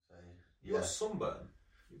You got sunburn.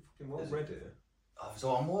 You're fucking well red here. Oh,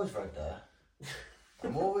 so I'm always red there.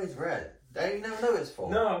 I'm always red. They never noticed for.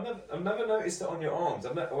 No, I've never noticed it on your arms.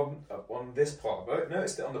 I've never on this part. I've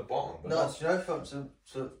noticed it on the bottom. But No, you know,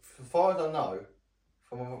 so far as I know,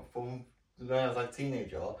 from when I was like a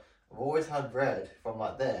teenager, I've always had red from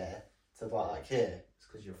like there to about like here. It's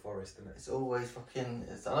because you're forest, isn't it? It's always fucking.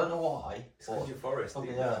 I don't know why. It's because you're forest.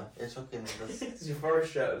 Fucking yeah, it's fucking. It's your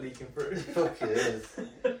forest shirt leaking through. Fuck it is.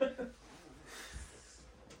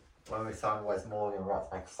 When we sang Wes Morgan, we're at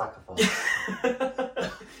to make a sacrifice.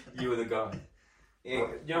 You were the guy. Yeah,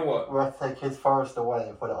 you know what? We have to take his forest away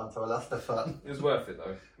and put it onto a Leicester fan. It was worth it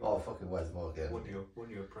though. Oh, fucking Wes Morgan. Won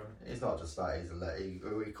you a Prem? He's not just that, he's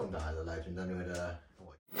he come down as a legend anyway.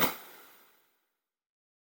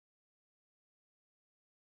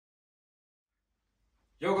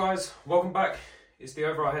 Yo guys, welcome back. It's the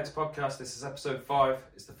OverRHeads podcast. This is episode 5.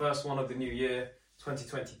 It's the first one of the new year,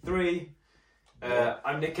 2023.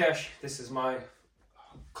 I'm Nikesh. This is my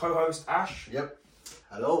co-host Ash. Yep.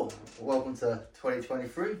 Hello. Welcome to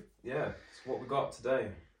 2023. Yeah, it's what we got today.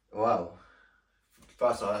 Well,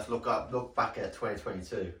 first of all, let's look back at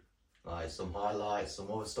 2022. Like some highlights, some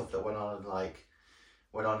other stuff that went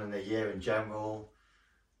on in the year in general.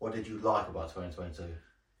 What did you like about 2022?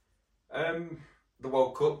 The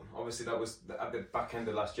World Cup, obviously that was at the back end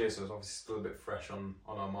of last year, so it's obviously still a bit fresh on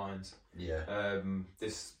our minds. Yeah.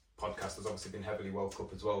 This podcast has obviously been heavily World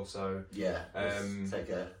Cup as well, so yeah. Take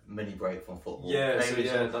a mini break from football. Yeah, maybe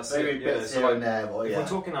that's maybe it. bits here and there, but if yeah. we're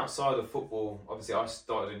talking outside of football, obviously I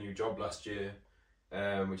started a new job last year,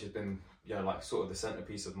 which has been like sort of the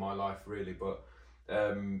centerpiece of my life really, but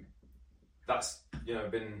that's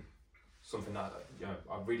been something that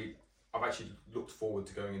I've actually looked forward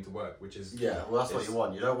to going into work, which is well, that's what you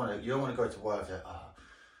want. You don't want to go to work and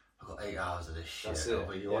I've got 8 hours of this shit. That's it.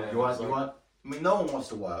 But you want. I mean, no one wants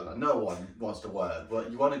to work. Like, no one wants to work,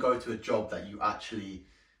 but you want to go to a job that you actually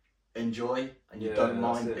enjoy and you don't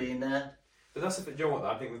mind being there. But that's the thing. You know what?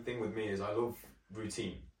 I think the thing with me is I love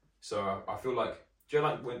routine. So I feel like, do you know,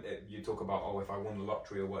 like when you talk about if I won the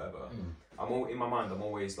lottery or whatever, in my mind I'm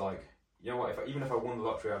always like, you know what? Even if I won the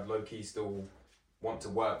lottery, I'd low key still want to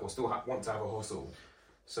work or still want to have a hustle.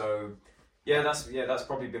 So that's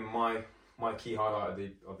probably been my key highlight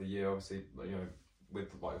of the year. Obviously, with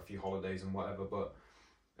like a few holidays and whatever. But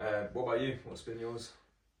what about you? What's been yours?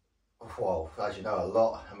 Well, as you know, a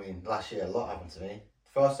lot. I mean, last year a lot happened to me.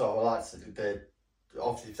 First off, I like to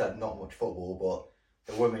obviously said not much football,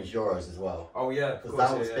 but the women's Euros as well. Oh yeah, because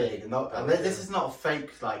that was big. And this is not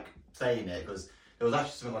fake like saying it, because there was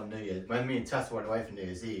actually something on New Year when me and Tess went away for New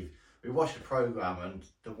Year's Eve. We watched the programme and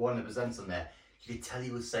the one that presents on there, you could tell he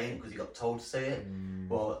was saying it because he got told to say it.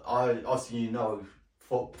 But obviously,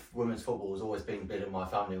 women's football has always been big in my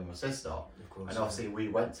family with my sister. Of course, and obviously we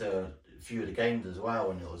went to a few of the games as well,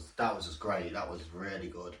 and that was just great. That was really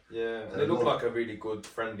good. Yeah, and it looked like a really good,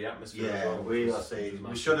 friendly atmosphere. Yeah, as well,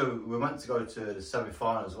 we went to go to the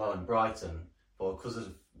semi-final as well in Brighton, but because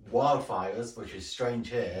of wildfires, which is strange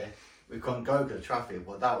here, we couldn't go because of traffic.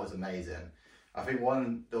 But that was amazing. I think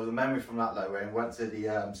there was a memory from that though when we went to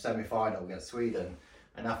the semi-final against Sweden,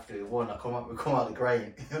 and after we won, we come out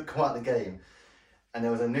the game, and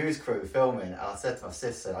there was a news crew filming, and I said to my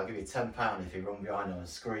sister, "I'll give you £10 if you run behind them and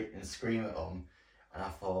scream at them." And I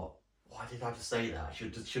thought, why did I just say that? I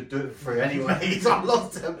should do it for free anyway. So I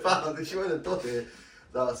lost £10 and she would have done it.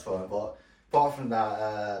 That was fun. But apart from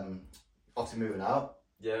that, obviously moving out.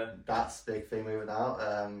 Yeah, that's a big thing, moving out.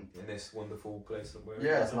 In this wonderful place that we're in.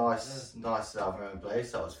 Yeah, it's nice to have my own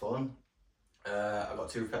place. That was fun. I got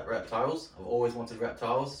 2 pet reptiles. I've always wanted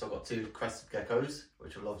reptiles, so I got 2 crested geckos,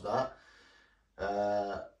 which I love that.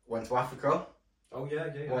 Went to Africa. Oh yeah.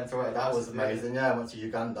 Went to it. That was amazing. Yeah, I went to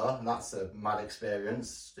Uganda, and that's a mad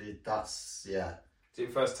experience. It's your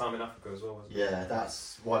first time in Africa as well, wasn't it? Yeah,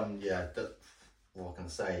 that's one. Yeah, what can I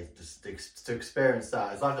say? Just to experience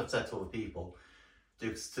that, as I've said to other people.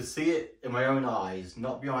 To see it in my own eyes,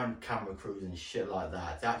 not behind camera crews and shit like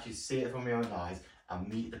that, to actually see it from my own eyes and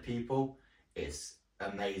meet the people, it's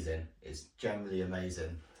amazing. It's generally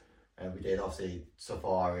amazing. And we did obviously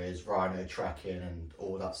safaris, rhino tracking and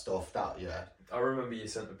all that stuff. I remember you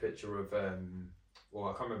sent a picture of, I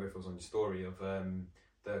can't remember if it was on your story, of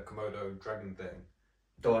the Komodo dragon thing.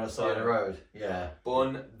 The one on the side of the road, yeah.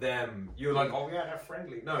 Bun them. You were like, oh yeah, they're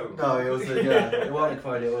friendly. No, it was it wasn't a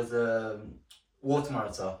Komodo, it was water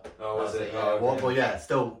monitor. Oh, was it? Yeah. Oh, okay. Well, yeah,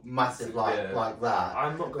 still massive like that.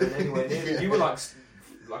 I'm not going anywhere near it. You were like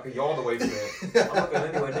a yard away from it. I'm not going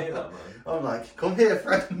anywhere near that, man. I'm like, come here,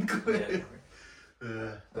 friend. Come here.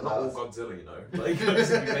 They're not all Godzilla, you know. Like, you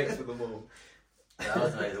mates with them all. That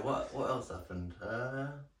was amazing. What else happened?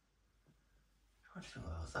 trying to think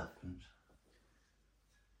what else happened.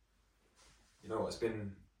 You know what? It's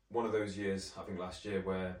been one of those years, I think last year,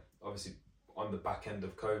 where obviously on the back end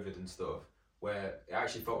of COVID and stuff, where it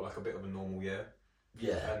actually felt like a bit of a normal year.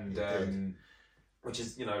 Yeah. And which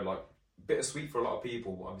is, you know, like bittersweet for a lot of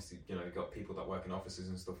people. Obviously, you know, you've got people that work in offices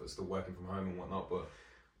and stuff that's still working from home and whatnot, but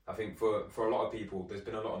I think for a lot of people, there's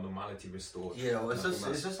been a lot of normality restored. Yeah, well, it's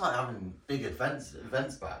just like having big events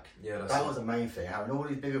back. Yeah, that was the main thing. Having all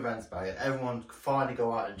these big events back, and everyone could finally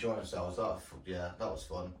go out and enjoy themselves. That was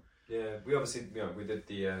fun. Yeah, we obviously, you know, we did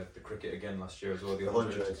the cricket again last year as well. The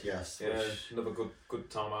 100, yes. Yeah, another good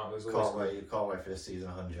time out. Can't wait for this season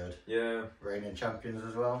 100. Yeah. Reigning champions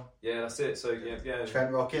as well. Yeah, that's it. So yeah.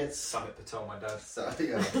 Trent Rockets. Samit Patel, my dad. So I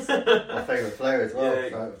think that's my favourite player as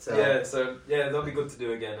well. Yeah. So that'll be good to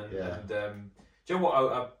do again. And do you know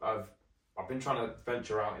what? I've been trying to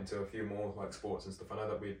venture out into a few more like sports and stuff. I know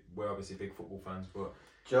that we're obviously big football fans, but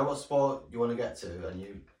do you know what sport you want to get to? And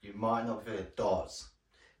you might not be darts.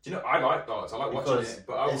 Do you know, I like darts. I like watching it,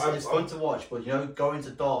 but it's fun to watch. But you know, going to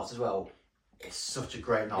darts as well, it's such a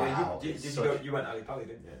great night out. You went Ali Pali,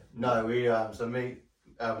 didn't you? No, we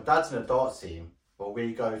my dad's in a darts team, but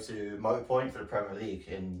we go to Motorpoint for the Premier League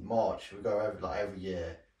in March. We go over every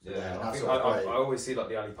year. Yeah, I always see like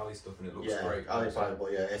the Ali Pali stuff and it looks great. Ali Pali,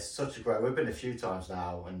 but it's such a great. We've been a few times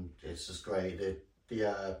now, and it's just great.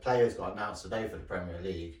 The players got announced today for the Premier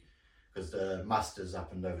League. Because the Masters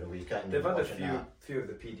happened over the weekend. They've had a few of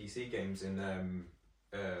the PDC games in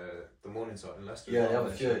the Morningside in Leicester. Yeah, they have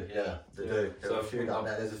a few. Yeah, they do. There are a few down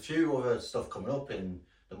there. There's a few other stuff coming up in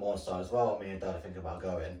the Morningside as well. Me and Dad are thinking about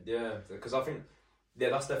going. Yeah, because I think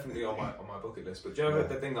that's definitely on my bucket list. But do you know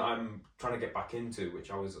the thing that I'm trying to get back into,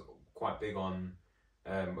 which I was quite big on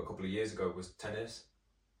a couple of years ago, was tennis.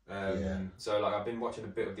 So like I've been watching a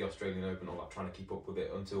bit of the Australian Open, or like trying to keep up with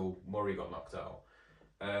it until Murray got knocked out.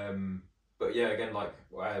 But yeah, again, like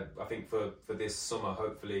I think for this summer,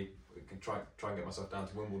 hopefully we can try and get myself down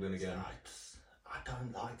to Wimbledon again. I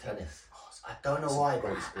don't like tennis. I don't know why.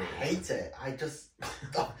 I hate it. I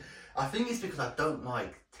think it's because I don't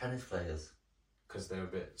like tennis players. Because they're a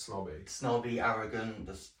bit snobby, arrogant,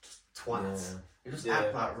 just twats. You just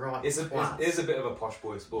act like right. It is a bit of a posh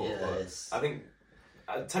boy sport. Yeah, but I think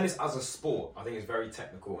tennis as a sport, I think is very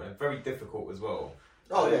technical and very difficult as well.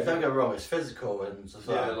 Oh yeah, don't get me wrong, it's physical and stuff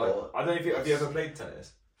like that. I don't know if you ever played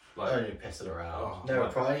tennis. Like, only pissing around. Never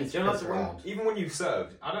tried. Around. Even when you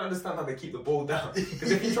served, I don't understand how they keep the ball down.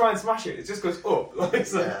 Because if you try and smash it, it just goes up. Like,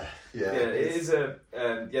 so, it is a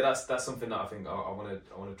that's something that I think I want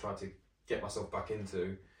to try to get myself back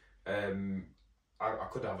into. I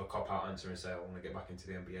could have a cop out answer and say I want to get back into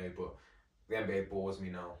the NBA, but the NBA bores me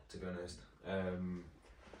now, to be honest. And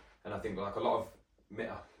I think like a lot of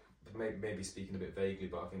maybe speaking a bit vaguely,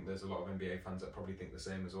 but I think there's a lot of NBA fans that probably think the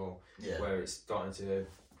same as well. Yeah. Where it's starting to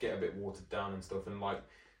get a bit watered down and stuff, and like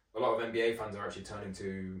a lot of NBA fans are actually turning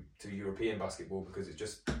to European basketball because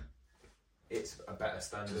it's a better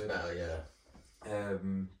standard. It's better, yeah.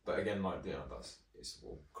 But again, like it's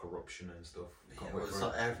all corruption and stuff. It's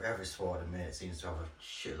like every sport in it seems to have a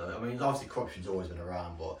shitload. I mean, obviously corruption's always been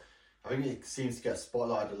around, but I think it seems to get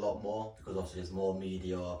spotlighted a lot more because obviously there's more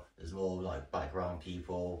media, there's more like background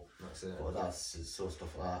people. That's it. But that's sort of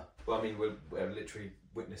stuff like that. Well, I mean, we're literally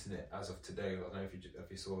witnessing it as of today. I don't know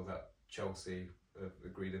if you saw that Chelsea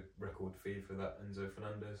agreed a record fee for that Enzo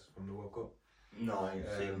Fernandez from the World Cup. No, I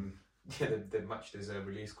ain't seen. Yeah, they've matched his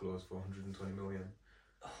release clause for 120 million.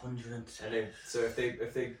 110. So if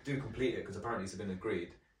they do complete it, because apparently it's been agreed,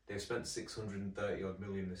 they've spent 630 odd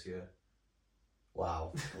million this year.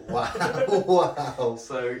 Wow. Wow.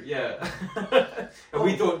 So yeah, and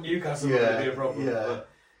we thought Newcastle was going to be a problem. Yeah.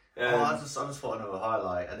 But, I just thought another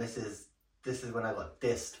highlight, and this is when I got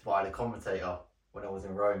dissed by the commentator when I was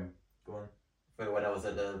in Rome. Go on. When I was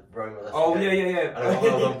at the Rome. Oh yeah. And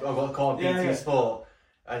I got called BT Sport,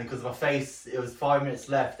 and because my face, it was 5 minutes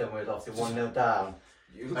left, and we were obviously 1-0 down.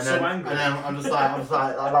 You look so angry. And then I'm just like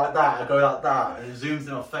I like that. I go like that, and it zooms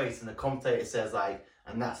in my face, and the commentator says like,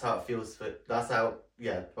 and that's how it feels that's how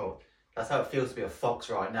it feels to be a Fox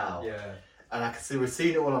right now. Yeah. And I can see we've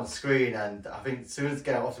seen it all on screen, and I think as soon as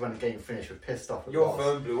when the game finished, we're pissed off. Your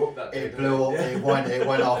phone blew up that day. It blew up. It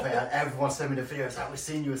went off, and everyone sent me the video. It's like, we've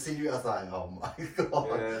seen you. I was like, oh my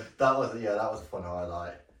god, that was a fun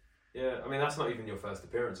highlight. Yeah, I mean that's not even your first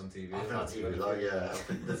appearance on TV.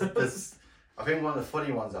 I think one of the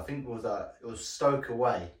funny ones was that it was Stoke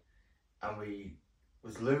away, and we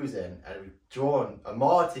was losing, and we drawn. And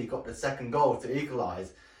Marty got the second goal to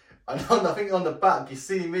equalise. And I think on the back, you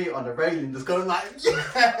see me on the railing just going like,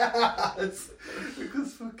 yes!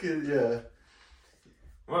 Because fucking, yeah.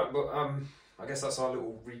 Right, but I guess that's our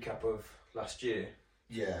little recap of last year.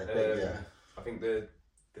 Yeah, I think the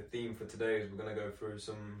theme for today is we're going to go through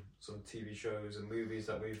some TV shows and movies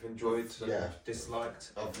that we've enjoyed and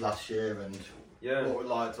disliked of last year, and what we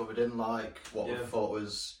liked, what we didn't like, what we thought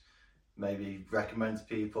was maybe recommend to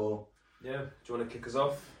people. Yeah, do you want to kick us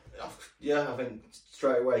off? Yeah, I think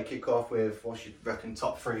straight away kick off with what you reckon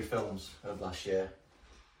top 3 films of last year.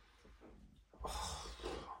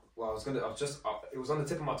 Well, it was on the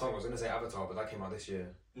tip of my tongue. I was going to say Avatar, but that came out this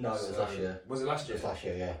year. No, it was last year. Was it last year? It was last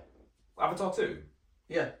year, yeah. Avatar 2?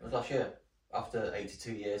 Yeah, it was last year. After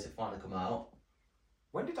 82 years, it finally come out.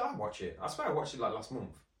 When did I watch it? I swear I watched it like last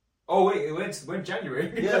month. Oh wait, it went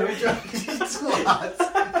January. Yeah, it went January.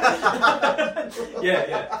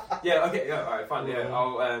 Yeah. Okay, yeah. All right, fine. Yeah,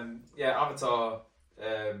 I'll. Avatar.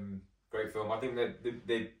 Great film. I think that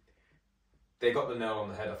they got the nail on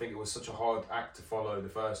the head. I think it was such a hard act to follow, the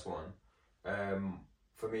first one.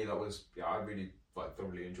 For me, that was I really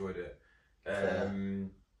thoroughly enjoyed it.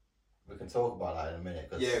 We can talk about that in a minute.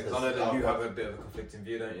 Because I know that you have a bit of a conflicting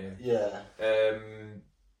view, don't you? Yeah.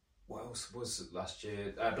 What else was last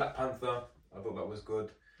year? Black Panther. I thought that was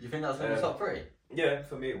good. You think that was in the top 3? Yeah,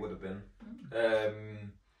 for me it would have been.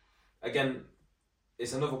 Again,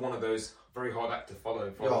 it's another one of those very hard act to follow.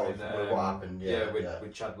 Following, what happened?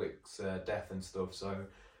 With Chadwick's death and stuff. So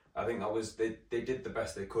I think that was they did the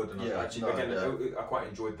best they could, and I quite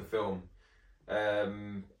enjoyed the film.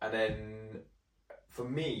 And then for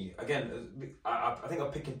me, again, I think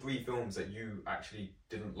I'm picking 3 films that you actually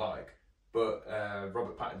didn't like. But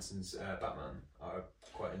Robert Pattinson's Batman, I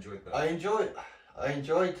quite enjoyed that. I enjoyed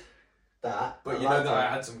that. But I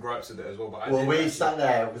had some gripes with it as well. But we sat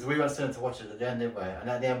there because we went to watch it at the end, didn't we? And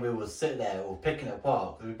at the end we were sitting there, we were picking it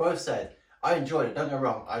apart. Because we both said, I enjoyed it, don't get me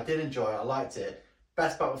wrong, I did enjoy it, I liked it.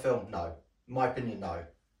 Best Batman film? No. In my opinion, no.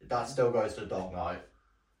 That still goes to The Dark Knight.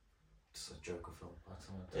 It's a Joker film.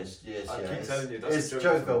 It's a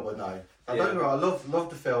Joker film, but no. Don't get me wrong, I love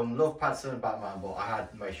the film, love Pattinson and Batman, but I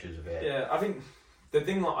had my issues with it. Yeah, I think the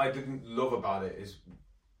thing that I didn't love about it is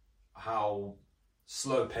how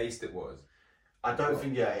slow paced it was. I don't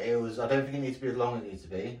think it needs to be as long as it needs to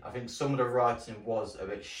be. I think some of the writing was a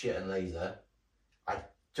bit shit and lazy.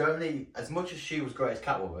 Generally, as much as she was great as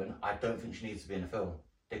Catwoman, I don't think she needs to be in a film.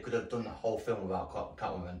 They could have done the whole film without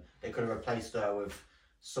Catwoman. They could have replaced her with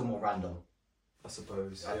someone random. I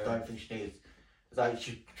suppose. I don't think she needs.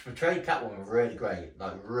 She portrayed Catwoman really great,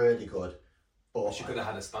 really good. But she could have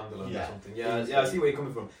had a standalone or something. Yeah, I see where you're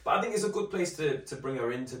coming from. But I think it's a good place to bring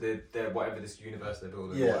her into the whatever this universe they're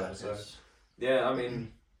building. Yeah. So, I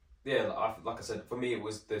mean, like I said, for me it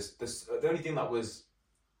was this. The only thing that was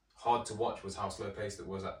hard to watch was how slow paced it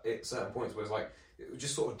was at certain points. Where it was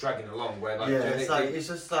just sort of dragging along. Where it's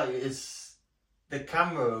the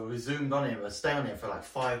camera was zoomed on him, or stay on him for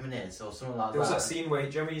 5 minutes or something like that. There was that scene where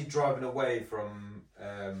Jeremy's driving away from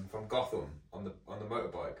Gotham on the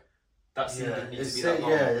motorbike. That scene didn't need to be that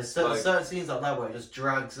long. Yeah, there's certain scenes like that where it just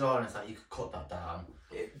drags on. It's you could cut that down.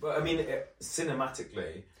 But I mean,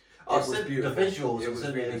 cinematically, it was beautiful. The visuals, it was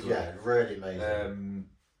really good. Yeah, really amazing.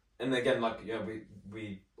 And again,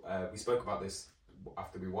 we spoke about this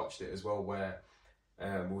after we watched it as well, where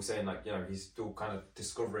we were saying he's still kind of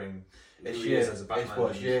discovering who he is as a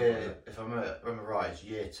Batman. If I remember right, it's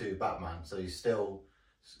year 2 Batman, so he's still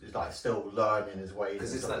learning his ways.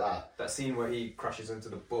 Because it's that scene where he crashes into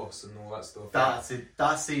the bus and all that stuff.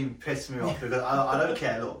 That scene pissed me off because I don't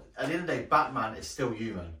care. Look, at the end of the day, Batman is still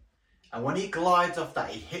human, and when he glides off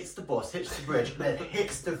that, he hits the bus, hits the bridge, and then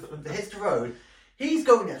hits the road. He's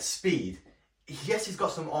going at speed. Yes, he's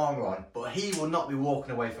got some armour on, but he will not be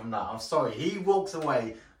walking away from that. I'm sorry. He walks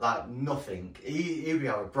away like nothing. He'll be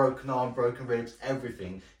able to broken arm, broken ribs,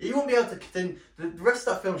 everything. He won't be able to continue. The rest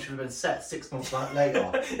of that film should have been set 6 months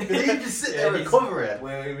later. Because he can just sit there recovering.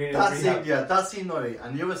 That scene annoyed me.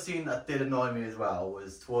 And the other scene that did annoy me as well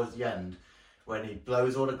was towards the end when he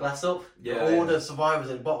blows all the glass up. The survivors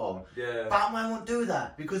at the bottom. Yeah. Batman won't do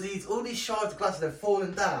that because all these shards of glass are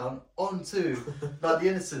falling down onto the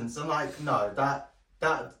innocents. I'm like, no, that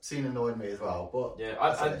scene annoyed me as well. But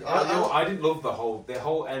I didn't love the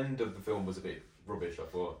whole end of the film was a bit rubbish. I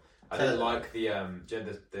thought I didn't like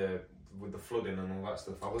the with the flooding and all that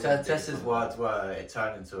stuff. Tessa's words were it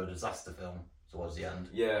turned into a disaster film towards the end.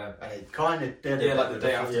 Yeah. And it kind of did. Yeah, like the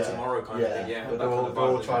day after tomorrow kind of thing. Yeah. But they're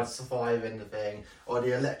all trying to survive in the thing, or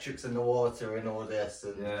the electrics in the water and all this.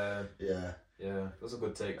 And yeah. That's a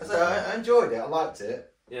good take. So I enjoyed it. I liked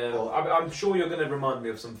it. Yeah, I'm sure you're going to remind me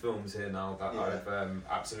of some films here now that I've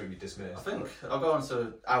absolutely dismissed. I think I'll go on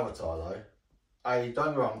to Avatar though. Don't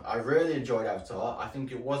get me wrong, I really enjoyed Avatar. I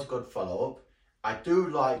think it was a good follow-up. I do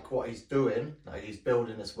like what he's doing, he's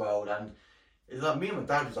building this world, and It's like me and my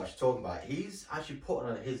dad was actually talking about it. He's actually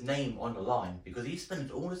putting his name on the line because he spent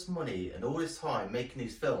all this money and all this time making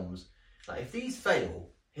these films. Like, if these fail,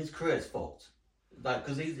 his career's fucked. Like,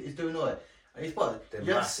 because he's doing all it. And he's put, they're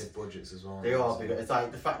massive budgets as well. They are big. It's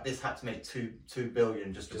like the fact this had to make $2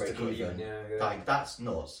 billion just to break even. Yeah. Like, that's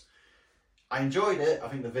nuts. I enjoyed it. I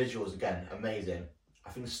think the visuals, again, amazing. I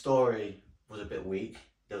think the story was a bit weak.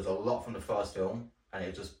 There was a lot from the first film, and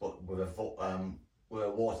it just with a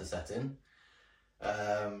water setting.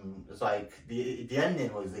 It's like the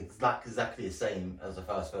ending was exactly the same as the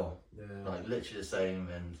first film. Yeah. Like literally the same,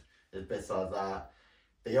 and there's bits like that.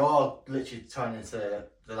 They are literally turning into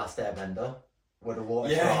the Last Airbender with a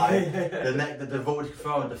water tribe. The voted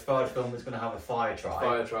film, the third film is going to have a fire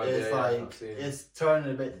tribe. It's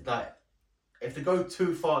turning a bit like, if they go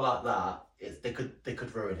too far like that, they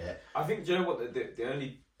could ruin it. I think, do you know what, the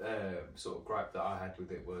only sort of gripe that I had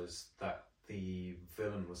with it was that the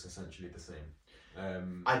villain was essentially the same.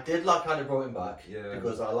 I did like how they brought him back. Yeah.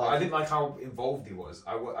 Because I didn't like how involved he was.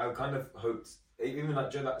 I kind of hoped, even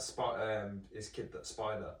like Joe, his kid, that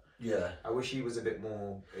Spider. Yeah. I wish he was a bit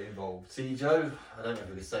more involved. See, Joe, I don't know if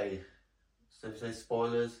we could say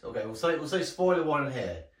spoilers. Okay, we'll say spoiler 1 in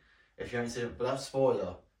here, if you haven't seen it, but that's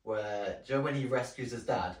spoiler, where Joe, when he rescues his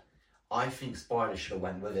dad, I think Spider should have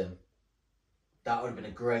went with him. That would have been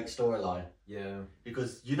a great storyline. Yeah.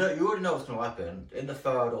 Because you already know what's going to happen. In the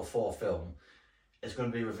 3rd or 4th film, it's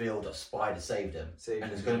going to be revealed that Spider saved him.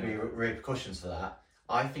 And there's going to be repercussions for that.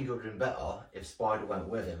 I think it would have been better if Spider went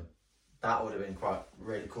with him. That would have been quite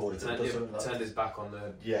really cool. Turned his back on the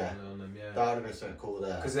on them, yeah. That would have been something cool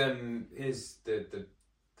there. Because here's the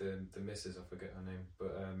missus, I forget her name,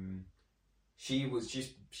 but she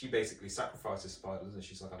basically sacrifices Spider, doesn't she?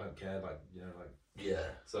 She's like, I don't care, like, you know, like, yeah.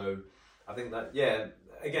 So I think that, yeah,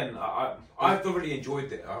 again, I thoroughly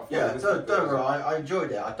enjoyed it. Don't worry, I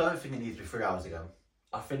enjoyed it. I don't think it needs to be 3 hours ago.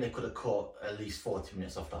 I think they could have cut at least 40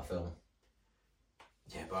 minutes off that film.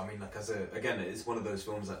 Yeah, but I mean, like, it's one of those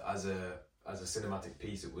films that as a cinematic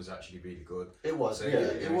piece, it was actually really good. It was, so,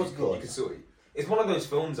 it was good. It's one of those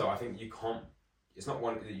films though, I think it's not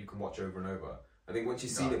one that you can watch over and over. I think once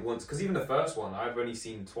you've seen it once, because even the first one, I've only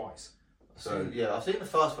seen twice. So I've seen the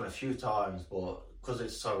first one a few times, but because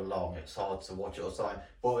it's so long, it's hard to watch it all the time.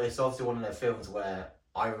 But it's obviously one of those films where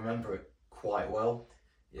I remember it quite well.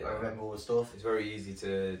 Yeah. I remember all the stuff. It's very easy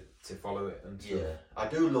to follow it and stuff. Yeah, I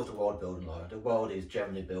do love the world building though. The world is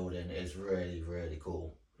generally building is really, really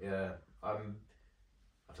cool. Yeah, I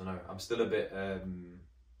don't know. I'm still a bit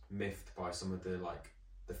miffed by some of the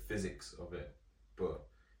physics of it, but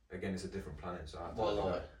again, it's a different planet, so I have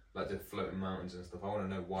to like the floating mountains and stuff. I want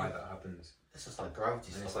to know why that happens. It's just like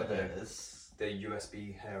gravity stuff. It's like the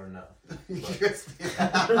USB hair and that.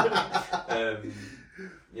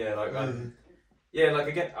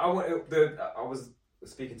 Again, I was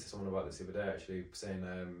speaking to someone about this the other day, actually, saying,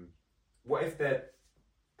 what if their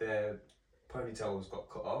ponytails got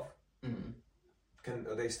cut off?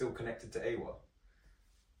 Mm-hmm. Are they still connected to Awa?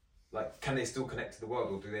 Like, can they still connect to the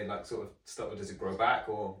world, or do they sort of start, or does it grow back,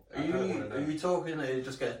 or are you talking that it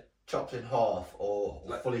just get chopped in half or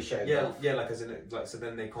fully shaved off? Yeah, as in so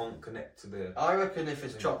then they can't connect to the. I reckon if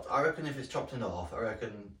it's chopped in half, I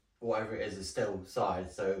reckon whatever it is still side,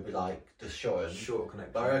 so it'd be just short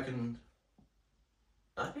connection. But I reckon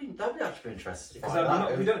that'd be actually interesting.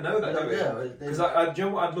 Because we don't know that, do we? Because do you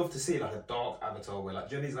know what I'd love to see, like a dark Avatar where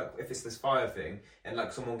Johnny's if it's this fire thing and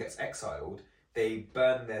someone gets exiled, they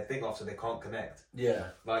burn their thing off so they can't connect. Yeah.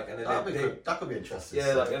 And then that could be interesting.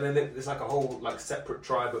 Yeah, and then there's a whole separate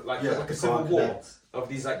tribe, a civil war of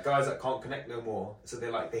these guys that can't connect no more. So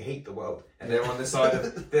they hate the world, and they're on the side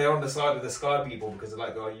of the sky people because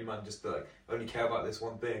they're oh, you man just only care about this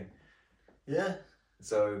one thing. Yeah.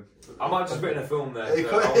 So I might have just written a film there.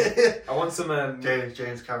 So I want some.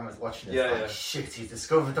 James Cameron's watching this. Shit, he's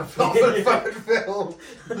discovered the plot of the third film.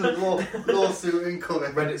 Lawsuit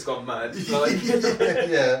incoming. Reddit's gone mad.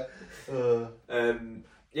 Yeah,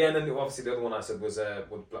 and then obviously the other one I said was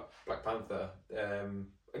Black Panther.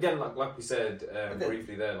 Again, like we said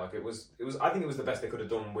briefly there, it was. I think it was the best they could have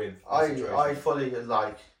done with. I fully it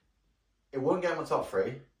wouldn't get in my top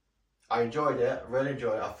 3. I enjoyed it, really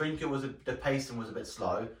enjoyed it. I think the pacing was a bit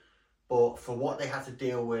slow, but for what they had to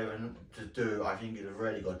deal with and to do, I think it was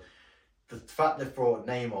really good. The fact they brought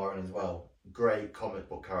Neymar in as well, great comic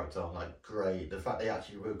book character, great. The fact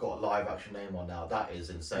we've got live action Neymar now, that is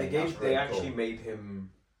insane. They actually made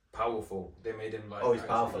him powerful. They made him he's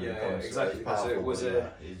powerful. Yeah, exactly. So it was a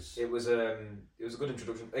good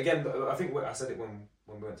introduction. Again, I think I said it when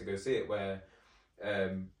we went to go see it, where.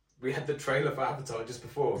 We had the trailer for Avatar just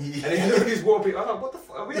before, and it had all these war people. I was like, "What the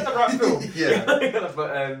fuck? Are we in the right film?" Yeah.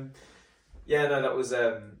 Yeah, no, that was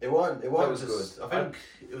It wasn't was just, good. I think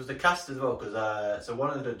it was the cast as well, because so one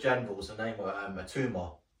of the generals, the name was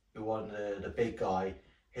Atuma, who was the big guy.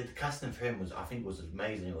 The casting for him was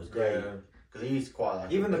amazing. It was great because he's quite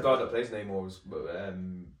like even the guy that plays Namor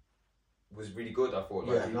was really good. I thought.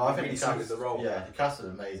 Like, I think really suited the role. Yeah, the cast was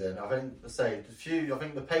amazing. I think I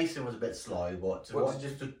think the pacing was a bit slow, but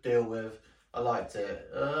to deal with, I liked it.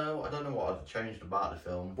 I don't know what I'd changed about the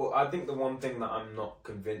film. Well, I think the one thing that I'm not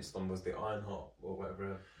convinced on was the Ironheart or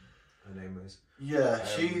whatever her name is. Yeah,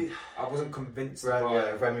 I wasn't convinced by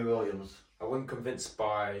Remy Williams. I wasn't convinced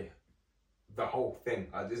by the whole thing.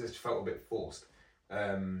 This just felt a bit forced.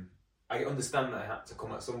 I understand that it had to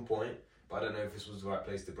come at some point, but I don't know if this was the right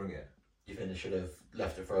place to bring it. Do you think they should have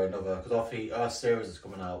left it for another? Because obviously our series is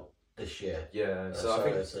coming out this year. Yeah, so I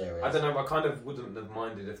think series. I don't know. I kind of wouldn't have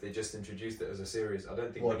minded if they just introduced it as a series. I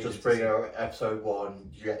don't think. Well, just bring her episode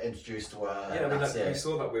 1. You get introduced to her. Yeah, I mean, we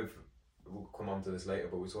saw that with. We'll come on to this later,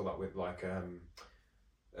 but we saw that with like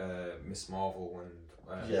Miss Marvel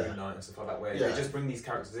and Moon Knight and stuff like that, where they just bring these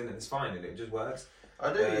characters in and it's fine and it just works.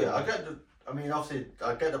 I do. I get the. I mean, obviously,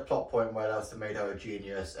 I get the plot point where they made her a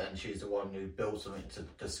genius and she's the one who built something to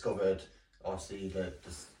discovered. Obviously, the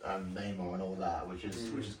Namor and all that, which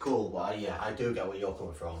is cool. But I do get where you're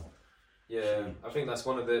coming from. Yeah, I think that's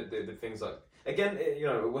one of the things. Like again,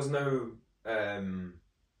 it was no.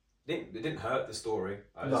 It didn't hurt the story.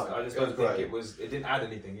 I just don't think it was. It didn't add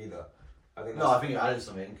anything either. I think it added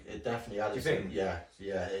something. It definitely added something. Yeah.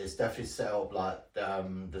 It's definitely set up like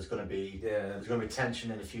there's going to be tension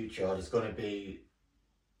in the future. There's going to be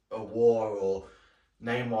a war or.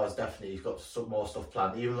 Neymar's definitely, he's got some more stuff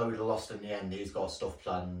planned. Even though he lost in the end, he's got stuff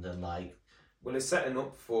planned and like. Well, it's setting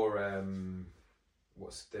up for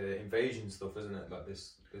what's the invasion stuff, isn't it? Like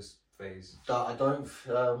this phase. That I don't.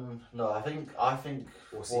 No, I think.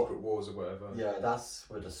 Or Secret Wars or whatever. Yeah, that's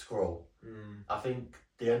with the Skrull. I think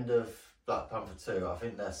the end of Black Panther 2. I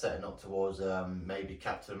think they're setting up towards maybe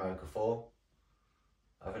Captain America 4.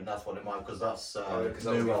 I think that's what it might, because that's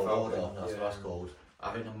New World Order. That's what that's called.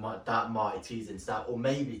 I think that might tease into that, or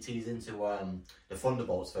maybe tease into the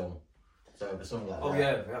Thunderbolts film. So there's something like that. Oh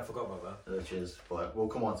yeah, I forgot about that. Which is, but we'll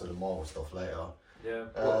come on to the Marvel stuff later. Yeah.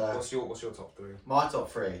 What's your top 3? My top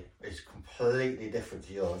 3 is completely different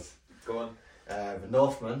to yours. Go on. The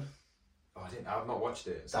Northman. Oh, I've not watched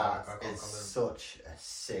it. So that is such a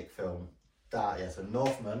sick film. So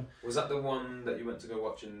Northman. Was that the one that you went to go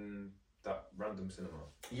watch in that random cinema?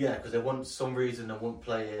 Yeah, because some reason they wouldn't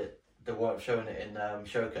play it. They weren't showing it in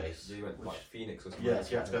Showcase. Yeah, you went like Phoenix or something. Yeah, so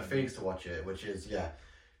you had to go Phoenix to watch it, which is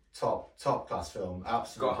top class film.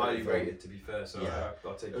 Absolutely. Got highly rated, to be fair. So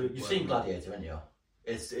I'll take it. You've seen Gladiator, haven't you?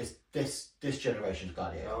 It's this generation's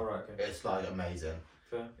Gladiator. Oh right, okay. It's like amazing.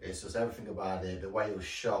 Fair. It's just everything about it, the way it was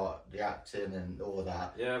shot, the acting, and all of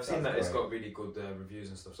that. Yeah, I've seen that. Great. It's got really good reviews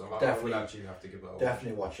and stuff. So definitely, I would actually have to give that a watch.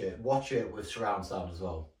 Definitely watch it. Watch it with surround sound as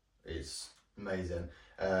well. It's amazing.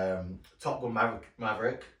 Top Gun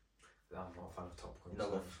Maverick. I'm not a fan of Top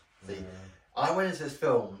Gun. I went into this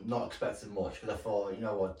film not expecting much because I thought, you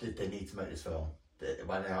know what, did they need to make this film?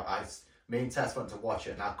 Me and Tess went to watch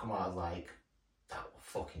it and I come out like, that was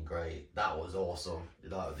fucking great. That was awesome.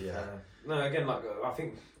 No, again, like I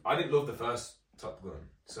think I didn't love the first Top Gun,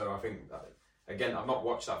 so I think again I've not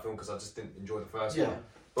watched that film because I just didn't enjoy the first one.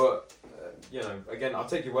 But again, I'll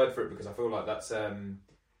take your word for it because I feel like that's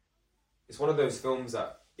it's one of those films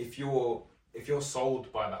that if you're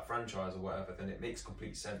sold by that franchise or whatever, then it makes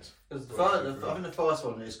complete sense. I think the first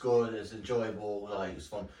one is good, it's enjoyable, like it's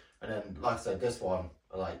fun, and then like I said, this one,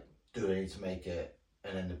 like, do they need to make it?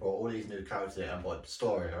 And then they brought all these new characters in, and the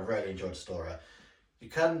story, I really enjoyed the story. You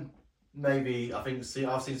can maybe, I've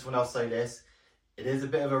seen someone else say this, it is a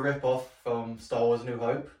bit of a rip-off from Star Wars: A New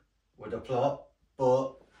Hope with the plot,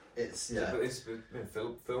 but it's But it's been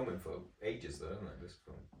filming for ages though, isn't it? This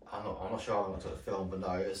film. I'm not sure I'm not talking the film, but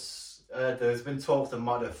no, it's. There's been talk they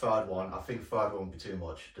might do a third one. I think third one would be too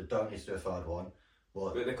much. They don't need to do a third one.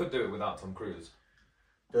 But they could do it without Tom Cruise.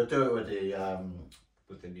 They'll do it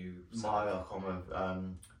with the new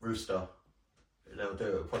Rooster. They'll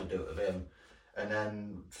probably do it with him. And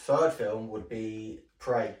then third film would be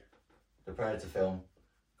Prey, the Predator film,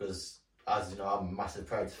 because as you know, I'm a massive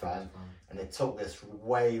Predator fan, and they took this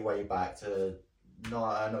way back to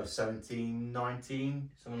 17, 19,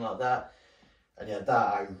 something like that. And that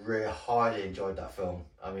I really highly enjoyed that film.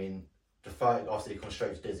 I mean, the fact obviously it comes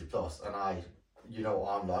straight to Disney Plus, and you know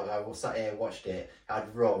what I'm like. I sat here, watched it,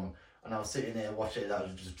 had rum, and I was sitting there watching it. I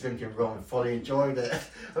was just drinking rum and fully enjoyed it.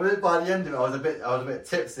 I mean, by the end of it, I was a bit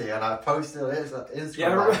tipsy, and I posted on Instagram.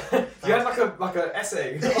 Yeah, you had like a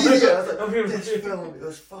essay. Yeah, I was like, this film, it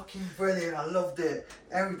was fucking brilliant. I loved it.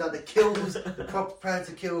 Everything, the kills, the proper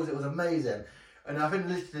predator kills, it was amazing. And I think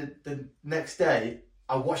literally the next day,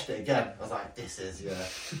 I watched it again. I was like, this is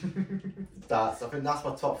I think that's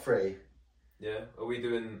my top 3. Yeah, are we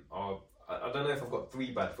doing? I don't know if I've got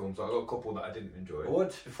 3 bad films. But I've got a couple that I didn't enjoy.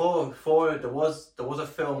 Before there was a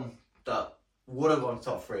film that would have gone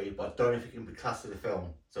top 3, but I don't know if it can be classed as a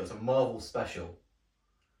film. So it's a Marvel special.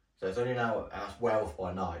 So it's only now as Werewolf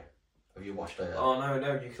by Night. Have you watched it? Oh no,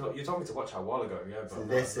 you told me to watch it a while ago. Yeah, but so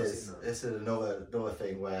this is another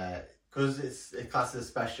thing where, because it's classed as a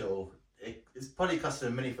special, it's probably classed as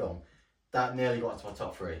a mini film. That nearly got into my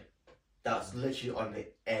top 3. That's literally on the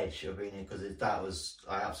edge of being, because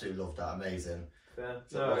I absolutely loved that. Amazing. Yeah.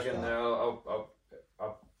 So again, no,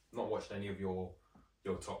 I've not watched any of your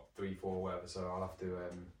top 3, 4, whatever. So I'll have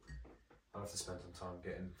to spend some time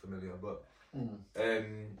getting familiar. But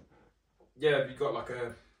yeah, have you got like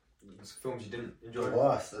films you didn't enjoy?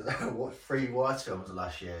 What 3 worst films of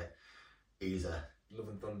last year? Easy. Love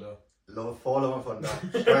and Thunder. Love and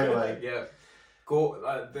Thunder. Straight away. Yeah. Gore.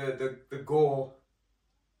 The Gore.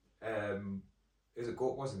 Is it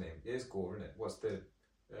Gore? What's his name? It is Gore, isn't it? What's the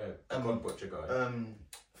God Butcher guy?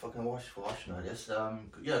 Fucking watching I guess.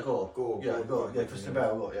 Yeah, Gore. Gore. Yeah, Christian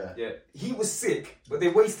Bale. Yeah. Yeah. He was sick, but they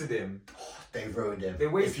wasted him. They ruined him.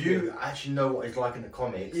 If you actually know what he's like in the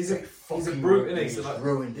comics, he's a brute, isn't he? So like,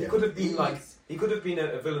 ruined him. He could have been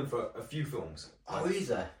a villain for a few films. Oh,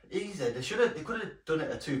 easy. They could have done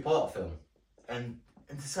it a 2-part film, and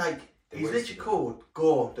it's like. He's literally called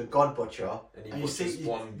Gore, the God Butcher, and you see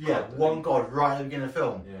one god right at the beginning of the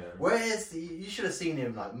film. Yeah. Whereas you should have seen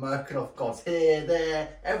him like murking off gods here,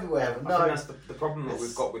 there, everywhere. But no, I think that's the problem that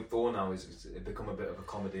we've got with Thor now is it become a bit of a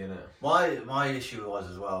comedy, innit? My issue was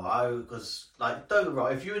as well. Because don't get me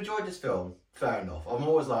wrong, if you enjoyed this film, fair enough. I'm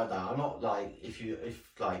always like that. I'm not like if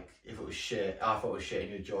it was shit, I thought it was shit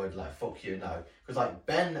and you enjoyed, like, fuck you, no. Because like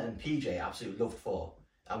Ben and PJ absolutely loved Thor,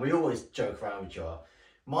 and we always joke around with each other.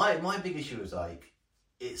 My big issue is like,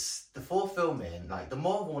 it's the 4th film in, like the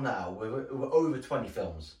Marvel now, we're over 20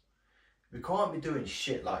 films. We can't be doing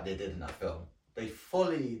shit like they did in that film. They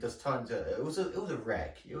fully just turned it was a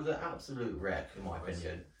wreck. It was an absolute wreck in my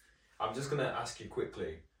opinion. I'm just gonna ask you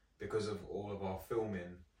quickly, because of all of our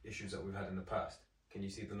filming issues that we've had in the past, can you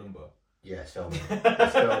see the number? Yeah, show me.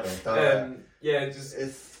 Yeah, just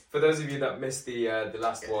for those of you that missed the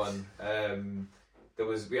last one,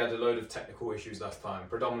 we had a load of technical issues last time,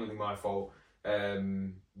 predominantly my fault,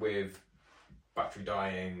 with battery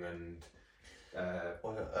dying and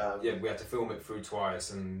we had to film it through twice,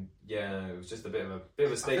 and it was just a bit of a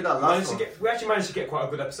mistake. We actually managed to get quite a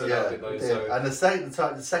good episode out of it though. So. And the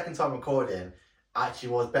second time recording actually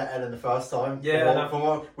was better than the first time.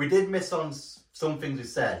 We did miss on some things we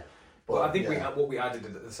said. But I think what we added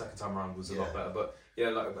the second time around was a lot better. But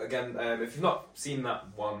again, if you've not seen that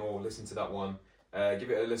one or listened to that one, give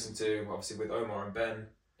it a listen to, obviously with Omar and Ben.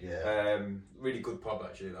 Yeah. Really good pub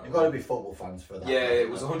actually. You've got to be football fans for that. Yeah, it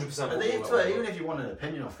was 100% football. Even if you want an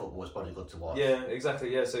opinion on football, it's probably good to watch. Yeah,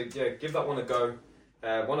 exactly. Yeah, so give that one a go.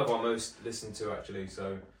 One of our most listened to actually.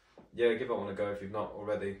 So give that one a go if you've not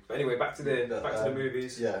already. But anyway, back to the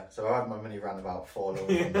movies. Yeah. So I had my mini rant about Fall.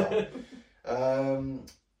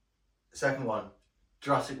 Second one,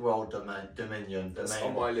 Jurassic World Dominion. That's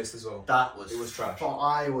on my list as well. It was trash. But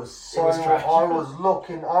I was so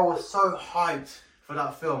hyped for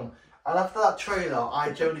that film. And after that trailer,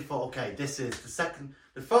 I generally thought, okay, this is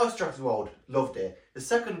the first Jurassic World, loved it. The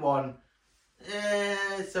second one,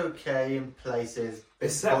 it's okay in places. The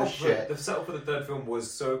setup for the third film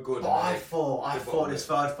was so good. But I thought this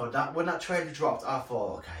third film, when that trailer dropped, I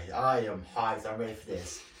thought, okay, I am hyped, I'm ready for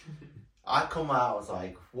this. I come out, I was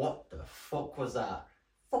like, what the fuck was that?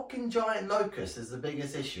 Fucking giant locust is the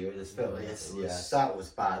biggest issue of this film. That was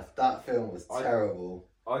bad. That film was terrible.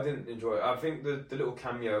 I didn't enjoy it. I think the little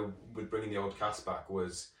cameo with bringing the old cast back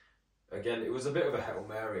was, again, it was a bit of a Hail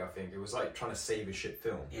Mary, I think. It was like trying to save a shit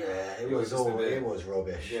film. Yeah, it was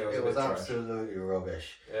rubbish. Yeah, it was absolutely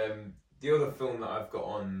rubbish. The other film that I've got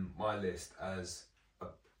on my list as,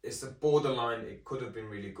 it's a borderline, it could have been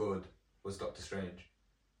really good, was Doctor Strange.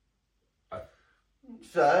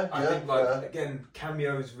 I think again,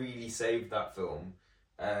 cameos really saved that film.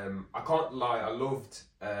 I can't lie, I loved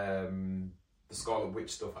the Scarlet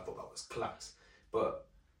Witch stuff. I thought that was class, but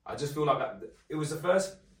I just feel like that it was the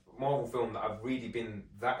first Marvel film that I've really been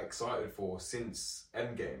that excited for since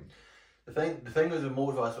Endgame. The thing with the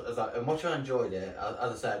Marvel is that as much as I enjoyed it,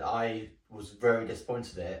 as I said, I was very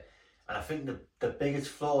disappointed in it. And I think the biggest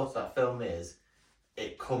flaw to that film is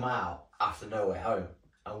it come out after No Way Home.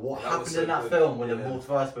 And what happened in that film when the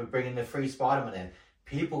multiverse were bringing the 3 Spider-Man in,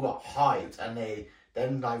 people got hyped and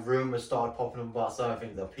then like rumours started popping up about certain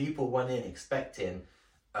things that people went in expecting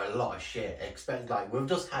a lot of shit. Like we've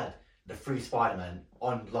just had the 3 Spider-Man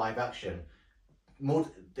on live action.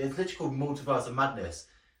 It's literally called Multiverse of Madness.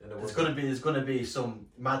 There's gonna be some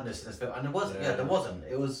madness in this film, and there wasn't. Yeah, there wasn't.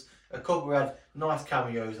 It was a couple who had nice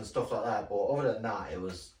cameos and stuff like that, but other than that, it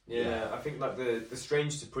was. Yeah, I think like the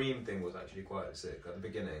Strange Supreme thing was actually quite sick at the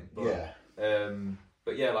beginning. But,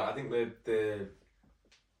 but yeah, like I think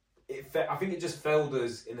I think it just failed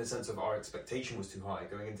us in the sense of our expectation was too high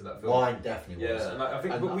going into that film. Mine definitely was. Yeah, and I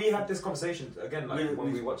think but we had this conversation again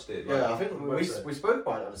when we watched it. Yeah, I think we spoke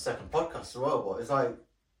about it on the second podcast as well. But it's like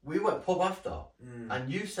we went pub after,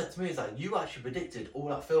 and you said to me, "It's like you actually predicted all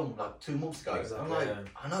that film like 2 months ago." Exactly, I'm like,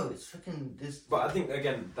 I know it's freaking this. But I think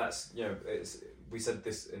again, that's we said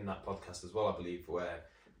this in that podcast as well, I believe, where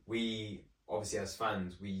we obviously as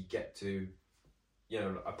fans we get to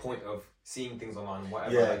a point of seeing things online and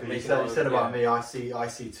whatever. Yeah, like, you said about me, I see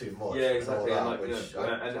too much. Yeah, exactly.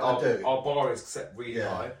 And our bar is set really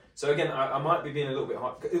high. So again, I might be being a little bit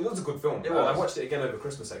high. It was a good film. I watched it again over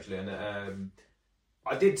Christmas actually, and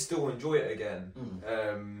I did still enjoy it again.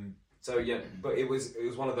 So yeah, but it was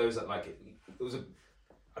one of those that like it was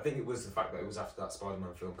I think it was the fact that it was after that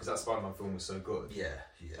Spider-Man film because that Spider-Man film was so good. Yeah.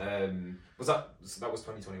 Was that was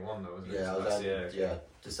 2021 though, wasn't it? Yeah,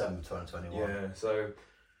 December 2021. Yeah. So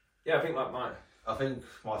yeah, I think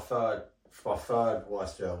my third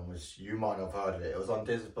worst film was, you might not have heard of it. It was on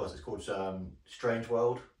Disney Plus. It's called Strange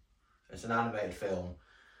World. It's an animated film.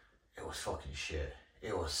 It was fucking shit.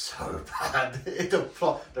 It was so bad. The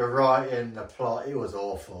plot, the writing, the plot, it was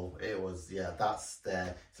awful. It was, it's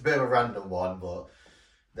a bit of a random one, but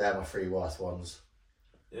they're my 3 worst ones.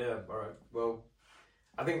 Yeah, alright. Well,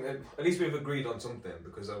 I think that at least we've agreed on something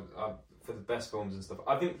because for the best films and stuff,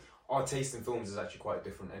 I think our taste in films is actually quite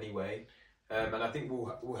different anyway. And I think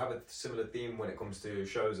we'll have a similar theme when it comes to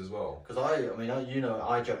shows as well. Because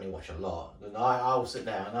I generally watch a lot. And I'll sit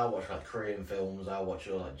there and I'll watch like Korean films, I'll watch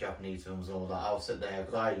like Japanese films and all that. I'll sit there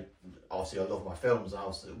because I love my films.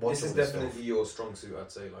 This is definitely your strong suit,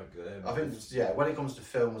 I'd say. I think when it comes to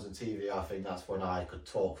films and TV, I think that's when I could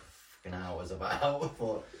talk for fucking hours about.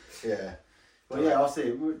 But yeah. But yeah,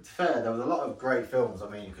 obviously, to be fair, there was a lot of great films. I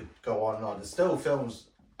mean, you could go on and on. There's still films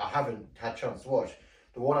I haven't had a chance to watch.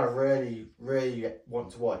 The one I really, really want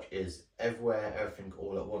to watch is Everywhere, Everything,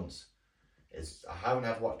 All at Once. I haven't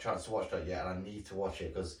had a chance to watch that yet, and I need to watch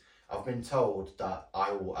it because I've been told that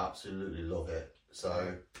I will absolutely love it.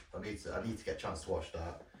 So I need to get a chance to watch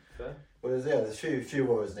that. Fair. But there's a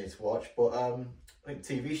few others I need to watch, but I think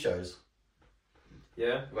TV shows.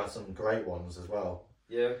 Yeah. We've had some great ones as well.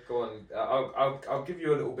 Yeah, go on. I'll give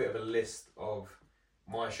you a little bit of a list of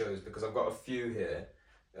my shows because I've got a few here.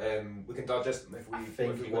 We can digest them if we. I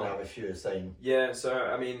think we will have a few the same. Yeah, so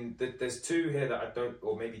I mean, there's 2 here that I don't,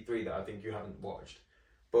 or maybe 3 that I think you haven't watched.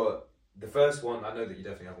 But the first one I know that you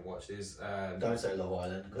definitely haven't watched is. Don't say Love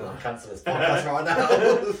Island because I'll cancel this podcast right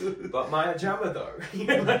now. But Maya Jama though.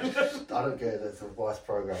 I don't care. That's the worst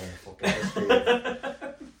program in fucking history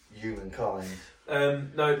of humankind.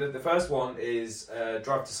 No, the first one is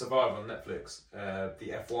Drive to Survive on Netflix. The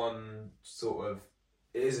F1 sort of.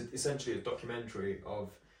 It is essentially a documentary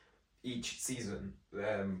of each season,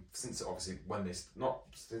 since obviously not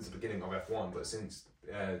since the beginning of F1, but since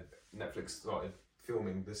Netflix started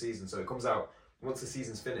filming the season. So it comes out once the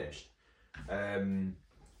season's finished. The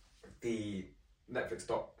Netflix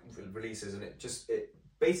doc releases, and it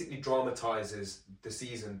basically dramatizes the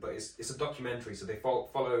season, but it's a documentary. So they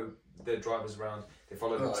follow the drivers around, they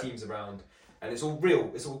follow the teams around. And it's all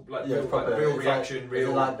real. It's all like real reaction,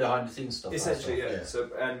 real like behind the scenes stuff. Essentially, yeah.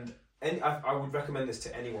 So I would recommend this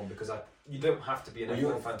to anyone because you don't have to be an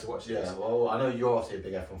F1 fan to watch this. Yeah, well, I know you're obviously a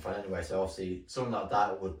big F1 fan anyway, so obviously something like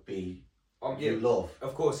that would be you love.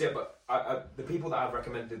 Of course, yeah. But the people that I've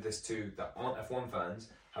recommended this to that aren't F1 fans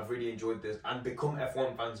have really enjoyed this and become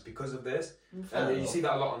F1 fans because of this. And you see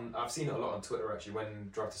that a lot I've seen it a lot on Twitter actually when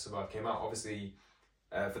Drive to Survive came out. Obviously,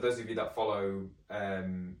 for those of you that follow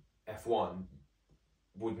F1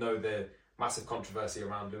 would know the massive controversy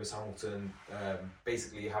around Lewis Hamilton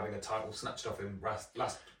basically having a title snatched off him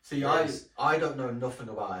last. See, I don't know nothing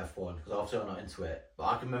about F1 because obviously I'm not into it, but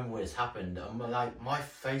I can remember when this happened. I'm like, my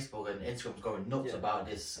Facebook and Instagram was going nuts about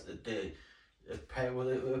this. Was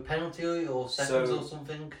it a penalty or seconds or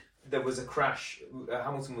something? There was a crash.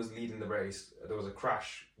 Hamilton was leading the race. There was a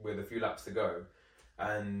crash with a few laps to go,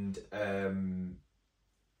 and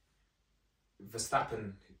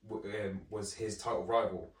Verstappen was his title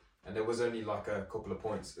rival, and there was only like a couple of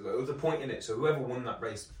points. There was a point in it, so whoever won that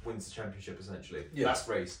race wins the championship essentially. Last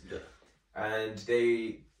race. Yeah. And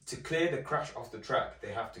to clear the crash off the track,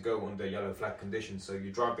 they have to go under yellow flag conditions. So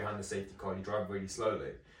you drive behind the safety car, you drive really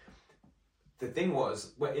slowly. The thing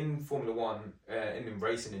was, in Formula One, in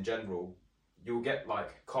racing in general, you'll get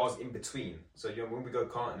like cars in between. So when we go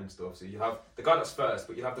karting and stuff, so you have the guy that's first,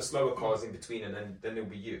 but you have the slower cars in between, and then there'll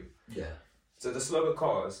be you. Yeah. So the slower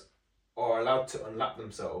cars are allowed to unlap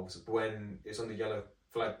themselves when it's under yellow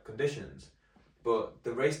flag conditions, but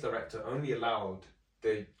the race director only allowed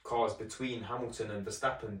the cars between Hamilton and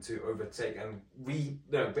Verstappen to overtake and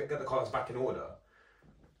get the cars back in order.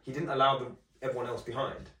 He didn't allow everyone else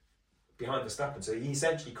behind Verstappen, so he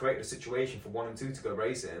essentially created a situation for 1 and 2 to go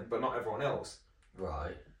racing, but not everyone else.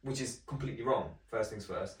 Right. Which is completely wrong. First things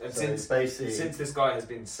first. And so since this guy has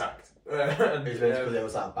been sacked, because it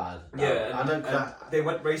was that bad. Yeah, and they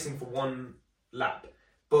went racing for 1 lap,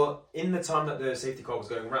 but in the time that the safety car was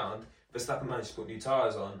going around, Verstappen managed to put new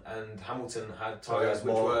tyres on, and Hamilton had tyres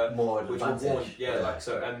which were worn. Yeah,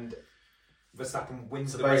 and Verstappen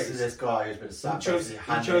wins the race. So basically, this guy who's been sacked, he chose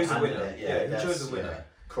the winner. He chose the winner.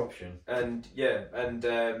 Corruption. And and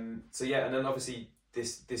then obviously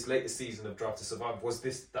this latest season of Drive to Survive was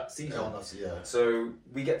that season. So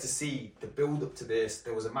we get to see the build up to this.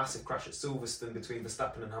 There was a massive crash at Silverstone between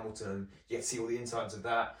Verstappen and Hamilton. You get to see all the insides of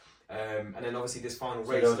that. And then obviously this final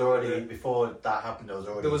race. There was already before that happened. There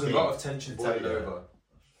was a lot of tension boiling over,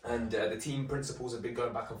 and the team principals have been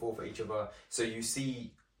going back and forth at each other. So you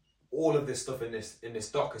see all of this stuff in this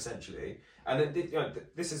doc essentially, and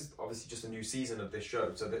this is obviously just a new season of this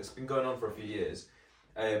show, so it's been going on for a few years.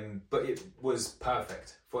 But it was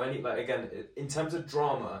perfect for any in terms of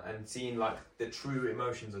drama and seeing like the true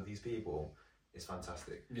emotions of these people. It's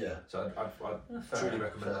fantastic. Yeah. So I'd truly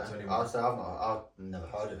recommend that to anyone. I've never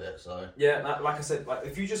heard of it, so. Yeah, like I said, like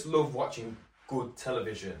if you just love watching good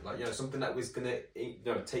television, something that was gonna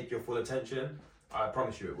take your full attention, I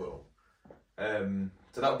promise you it will.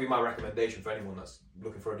 So that would be my recommendation for anyone that's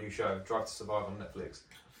looking for a new show. Drive to Survive on Netflix.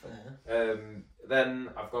 Fair. Then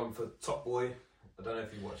I've gone for Top Boy. I don't know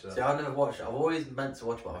if you watched that. See, I never watched it. I've always meant to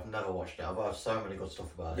watch it, but I've never watched it. I've heard so many good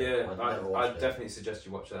stuff about it. Yeah, I definitely suggest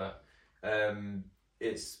you watch that.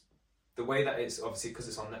 It's the way that it's obviously because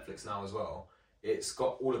it's on Netflix now as well. It's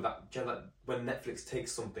got all of that. Like when Netflix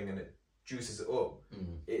takes something and it juices it up,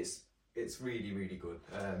 it's really really good.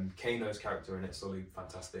 Kano's character in it's solid,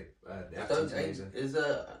 fantastic. The acting's amazing.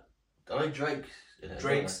 I know Drake.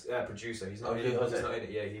 Drake's producer. He's not in it. He's not in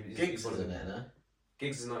it. Yeah, Giggs is in it. No?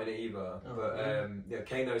 Giggs is not in it either.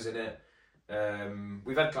 Kano's in it.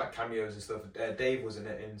 We've had like cameos and stuff. Dave was in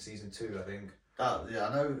it in season 2, I think. I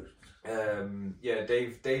know.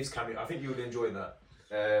 Dave's cameo. I think you would enjoy that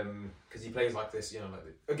because he plays like this.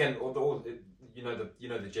 Again,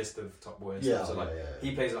 the gist of Top Boy and stuff. So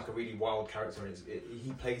he plays like a really wild character, and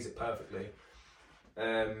he plays it perfectly.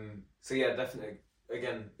 Definitely.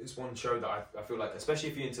 Again, it's one show that I feel like, especially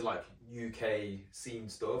if you're into like UK scene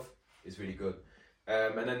stuff, is really good.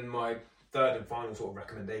 And then my third and final sort of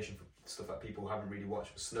recommendation for stuff that people haven't really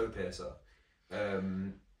watched was Snowpiercer.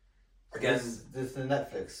 Again, this is the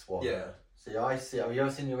Netflix one. Yeah. See. Have you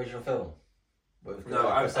ever seen the original film? No,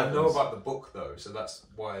 I know about the book though, so that's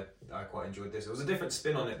why I quite enjoyed this. It was a different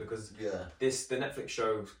spin on it because the Netflix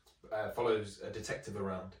show follows a detective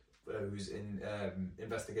around who's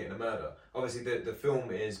investigating a murder. Obviously, the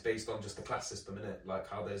film is based on just the class system, innit? Like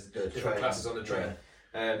how there's different classes on the train.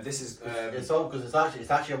 Yeah. This is it's on because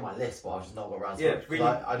it's actually on my list, but I've just not got around to it. Really,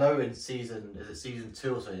 I know in season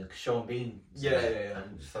 2 or something, Sean Bean.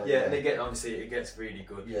 And it gets really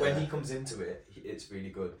good. Yeah. When he comes into it, it's really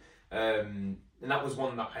good. And that was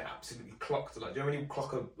one that I absolutely clocked. Like, do you know when you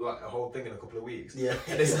clock a whole thing in a couple of weeks? Yeah.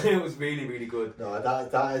 And it was really, really good. No,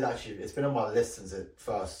 that is actually, it's been on my list since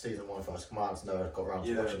season 1 first come out, so I got around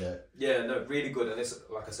to watching it. Yeah, no, really good. And it's,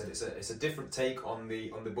 like I said, it's a different take on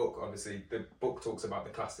the book. Obviously, the book talks about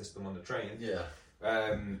the class system on the train. Yeah.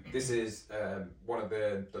 This is one of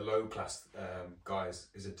the low class guys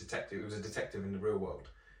is a detective. He was a detective in the real world,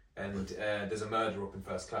 and there's a murder up in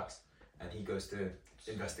first class, and he goes to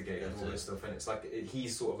investigate and all this stuff, and it's like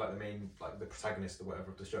he's sort of like the main, like the protagonist or whatever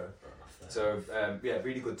of the show. So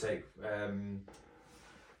really good take.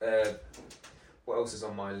 What else is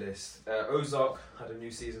on my list? Ozark had a new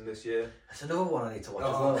season this year. That's another one I need to watch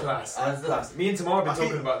as well. Class. Me and Tamara have been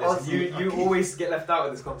talking about this. You always get left out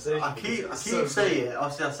of this conversation. I keep saying it.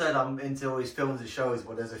 Obviously, I said I'm into all these films and shows,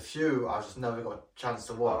 but there's a few I just never got a chance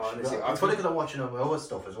to watch. Honestly, I'm probably going to watch all my other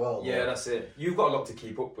stuff as well. Yeah, that's it. You've got a lot to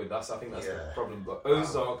keep up with. I think that's the problem. But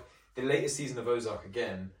Ozark, the latest season of Ozark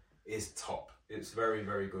again, is top. It's very,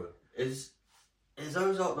 very good. Is Is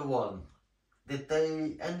Ozark the one? Did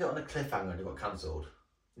they end it on a cliffhanger and it got cancelled?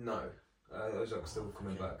 No, Ozark's still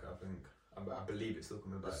coming back. I think. I believe it's still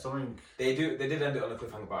coming back. Something. They did end it on a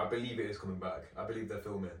cliffhanger, but I believe it is coming back. I believe they're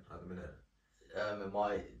filming at the minute. It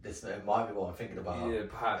might be what I'm thinking about. Yeah,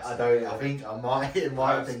 perhaps. I don't. I think I might. It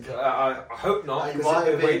might think. I hope not. It might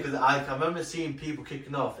be because I remember seeing people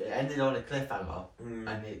kicking off. It ended on a cliffhanger, and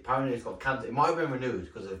apparently it's got cancelled. It might have been renewed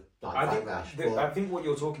because of backlash. I think what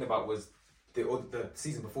you're talking about was the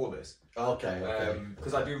season before this. Okay.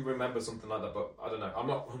 Because I do remember something like that, but I don't know. I'm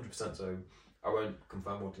not 100%, so I won't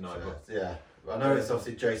confirm or deny. But yeah, I know it's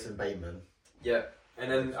obviously Jason Bateman. Yeah, and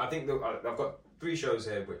then I think I've got 3 shows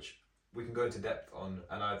here which we can go into depth on,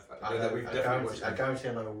 and I guarantee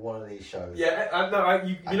I know one of these shows. Yeah,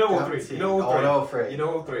 you know all 3. You know all 3. You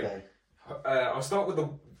know all 3. Okay. I'll start with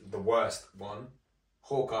the worst one,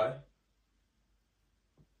 Hawkeye.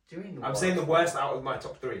 Do you mean I'm saying the worst out of my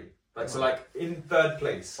top 3. In 3rd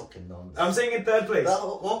place. Fucking nonsense. I'm saying in 3rd place. That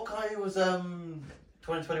Hawkeye was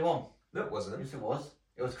 2021. No, it wasn't. Yes, it was.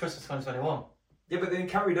 It was Christmas 2021. Yeah, but then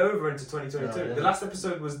carried over into 2022. No, the last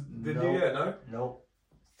episode was the new year, no? No.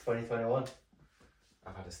 2021.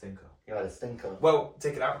 I've had a stinker. You had a stinker. Well,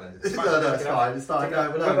 take it out then. It's fine. It's fine. It's fine.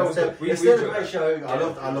 It's still a great show. I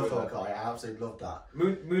loved Hawkeye. I absolutely loved that.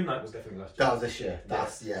 Moon Knight was definitely last year. That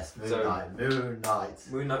was this year. Moon Knight.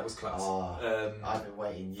 Moon Knight was class. I've been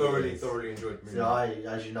waiting years. Thoroughly enjoyed Moon Knight.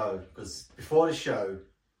 As you know, because before the show,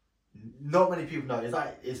 not many people know.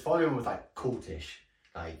 His following was cultish.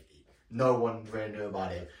 No one really knew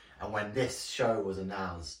about him. And when this show was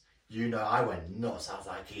announced, I went nuts. I was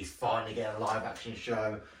like, he's finally getting a live action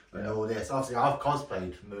show and all this. Obviously, I've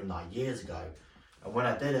cosplayed Moon Knight years ago. And when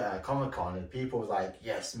I did it at Comic-Con, and people was like,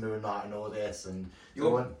 yes, Moon Knight and all this. And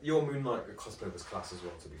your Moon Knight cosplay was class as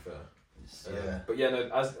well, to be fair. Yeah. But yeah, no,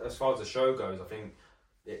 as far as the show goes, I think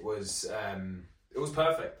it was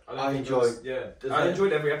perfect. I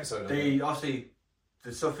enjoyed every episode. Obviously,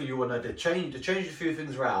 the stuff that you want to know, they changed a few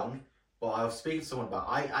things around. But I was speaking to someone about,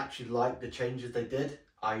 I actually liked the changes they did.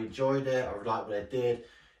 I enjoyed it. I liked what they did.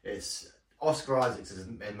 It's Oscar Isaacs is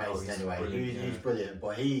amazing anyway. He's brilliant.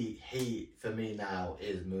 But he for me now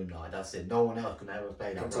is Moon Knight. That's it. No one else can ever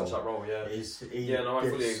play that role. That role, yeah. I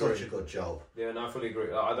fully agree. Such a good job. Yeah, no, I fully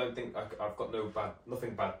agree. I don't think I've got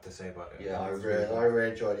nothing bad to say about it. Yeah, I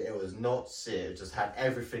really enjoyed it. It was nuts. It just had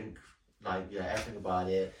everything, everything about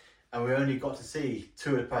it. And we only got to see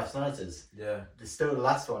 2 of the personalities. Yeah. There's still the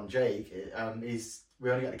last one, Jake. We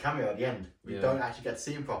only get the cameo at the end. We don't actually get to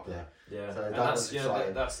see him properly. Yeah. So that's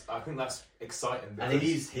exciting. I think that's exciting. And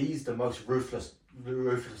he's the most ruthless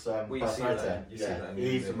personality.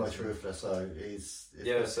 He's the most ruthless. So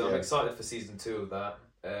so I'm excited for season 2 of that.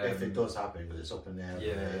 If it does happen, because it's up in there.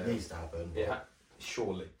 Yeah. It needs to happen. Yeah.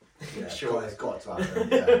 Surely. Yeah, sure. It's got to happen.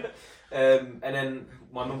 Yeah. And then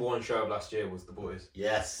my number 1 show of last year was The Boyz.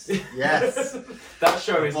 Yes. That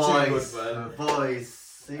show is too good, man. The Boyz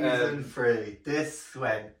season 3. This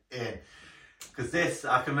went in because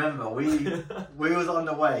I can remember we was on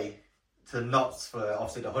the way to Knott's for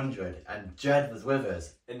obviously the 100, and Jed was with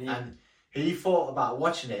us, and he thought about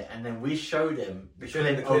watching it, and then we showed him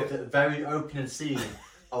the very opening scene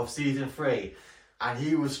of season 3, and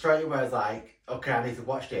he was straight away like, okay, I need to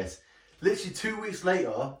watch this. Literally 2 weeks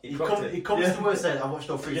later, he comes to us and said, I watched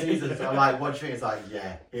all 3 seasons. I'm like, what do you think?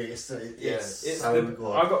 It's like, it's so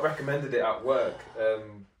good. I got recommended it at work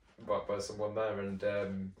by someone there,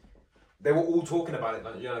 and they were all talking about it,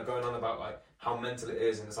 going on about how mental it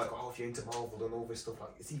is, and it's like, if you're into Marvel and all this stuff,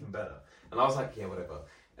 it's even better. And I was like, yeah, whatever.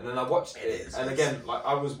 And then I watched it, and again,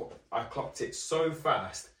 I clocked it so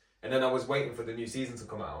fast, and then I was waiting for the new season to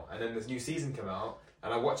come out, and then this new season came out,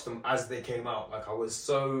 and I watched them as they came out. I was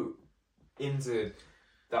so into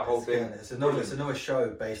that whole thing. It's another show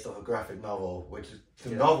based off a graphic novel, which is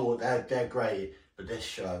the novel. They're great, but this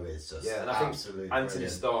show is just absolutely brilliant. Anthony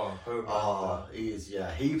Starr.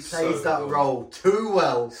 He plays that role too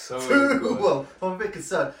well, too well. I'm a bit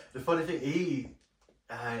concerned. The funny thing, he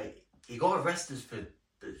got arrested for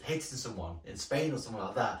hitting someone in Spain or something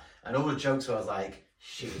like that, and all the jokes were like,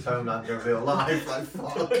 shit, it's Homelander in real life,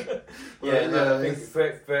 fuck. I think for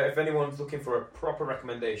if anyone's looking for a proper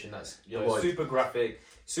recommendation, that's super graphic,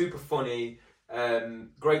 super funny,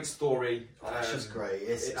 great story. It's just great.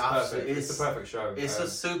 It's perfect. It's the perfect show. It's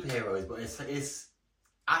just superheroes, but it's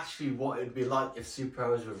actually what it'd be like if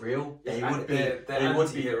superheroes were real. They would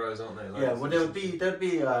be heroes, aren't they? They'd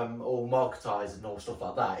be all marketized and all stuff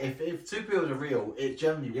like that. If superheroes are real, it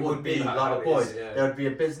generally would be like The Boyz. There would be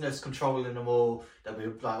a business controlling them all. There'd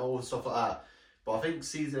be all stuff like that. But I think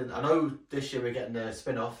I know this year we're getting the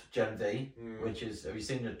spin-off Gen V, which is, have you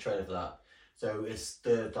seen the trailer for that? So it's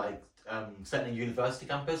the set in a university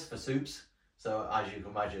campus for Soups. So as you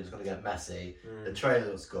can imagine, it's going to get messy. The trailer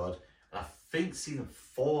looks good. And I think season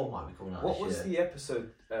 4 might be coming out this year. What was the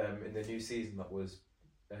episode in the new season that was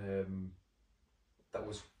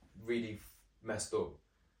really messed up?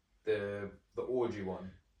 The orgy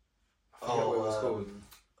one. I forget what it was called.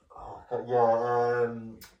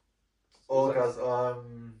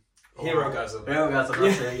 Orgasm. Herogasm. Herogasm,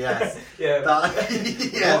 that's it, yes. Yeah.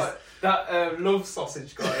 Yes. That love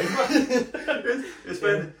sausage guy. it's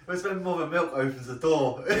when Mother Milk opens the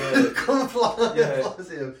door. Yeah. Come fly. Yeah.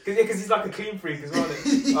 Because he's like a clean freak as well.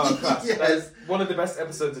 Oh, class. Yes. That's one of the best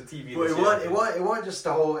episodes of TV. But it weren't just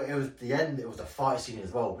the whole. It was the end. It was the fight scene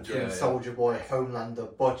as well between Soldier Boy,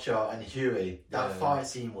 Homelander, Butcher, and Huey. That fight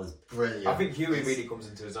scene was brilliant. I think Huey really comes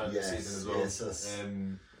into his own this season as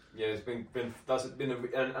well. Yeah, it's been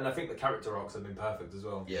and I think the character arcs have been perfect as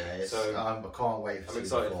well. Yeah, so I can't wait. I'm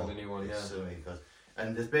excited for the new one.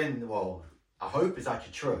 And there's been I hope it's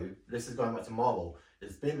actually true. This is going back to Marvel.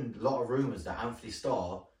 There's been a lot of rumours that Anthony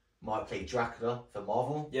Starr might play Dracula for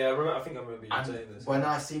Marvel. Yeah, I think I remember you saying this. When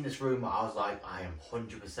I seen this rumour, I was like, I am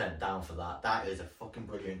 100% down for that. That is a fucking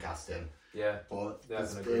brilliant casting. Yeah, but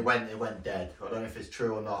it went dead. I don't know if it's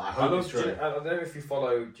true or not. I hope it's true. I don't know if you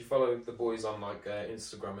follow the boys on like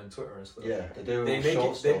Instagram and Twitter and stuff. Yeah, they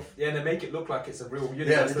do. Stuff. They make it look like it's a real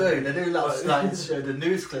universe. Yeah, they do. Like show the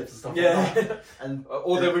news clips and stuff. Yeah, like that. And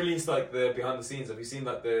or they release like the behind the scenes. Have you seen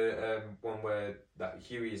like the one where that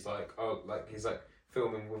Huey is like he's like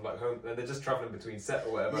filming with like home and they're just traveling between set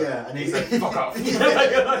or whatever. Yeah, and he's like fuck off. I've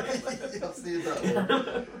seen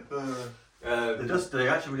that one. They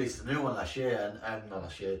actually released a new one last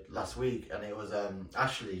week, and it was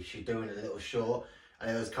Ashley. She's doing a little short, and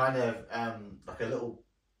it was kind of like a little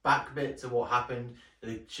back bit to what happened.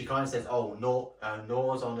 She kind of says, "Oh,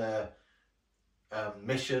 Nor's on a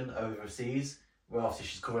mission overseas." Well, obviously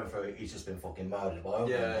she's covering for he's just been fucking murdered by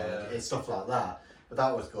It's stuff like that. But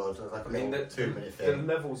that was good. It was like a 2-minute thing.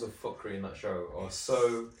 The levels of fuckery in that show are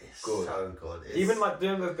so good. So good. Even like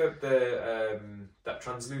doing the that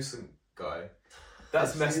translucent guy.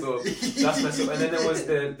 That's messed up. That's messed up. And then there was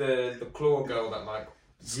the claw girl that like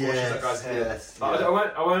squashes that guy's head. Yes. I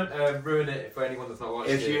won't ruin it for anyone that's not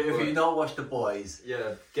watched it. If you not watched The Boys,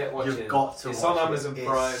 get watching. You've got to watch it. It's on Amazon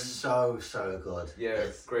Prime. It's so good. Yeah,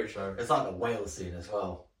 it's a great show. It's like the whale scene as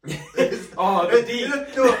well. The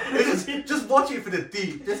deep. Just watch it for the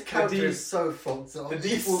deep. This character is so fucked up. The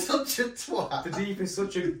deep is such a twat. The deep is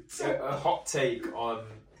such a hot take on.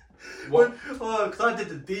 Because I did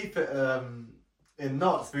the deep in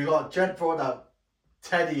Knots. We got Jed brought up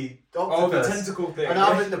Teddy octopus. Oh, the tentacle thing. And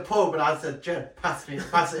I'm in the pub and I said, Jed, pass it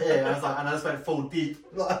here. And I was like, and I just went full deep.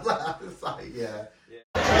 I was like, yeah.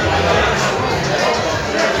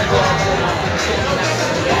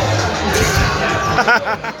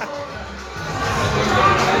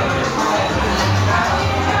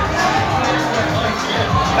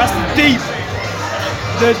 That's the deep.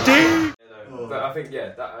 But I think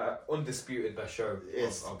that undisputed best show.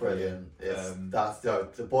 It's brilliant.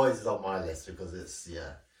 The Boys is on my list because it's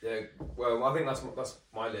Yeah, well, I think that's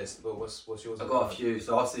my list. But what's yours? I've got a few.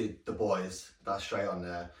 So obviously The Boys, that's straight on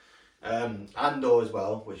there. Andor as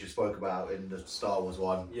well, which you spoke about in the Star Wars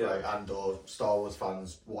one. Yeah. Like Andor, Star Wars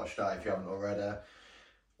fans, watch that if you haven't already.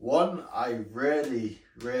 One I really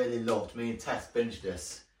loved, me and Tess binged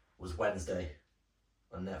this, was Wednesday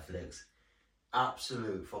on Netflix.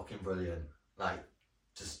 Absolute fucking brilliant. Like,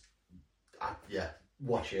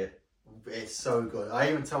 watch it. It's so good. I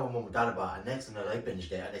even tell my mum and dad about it, and next thing I know, they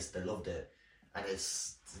binged it and they loved it. And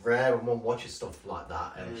it's rare when mum watches stuff like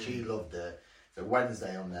that, and she loved it. So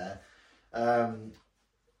Wednesday on there. Other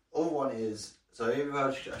one is, so have you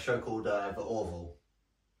heard a show called The Orville?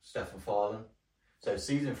 Stephen Farland. So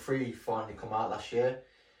season 3 finally come out last year.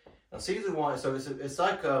 And season 1, so it's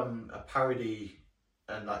like a parody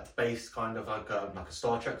and like based kind of like a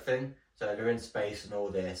Star Trek thing. So they're in space and all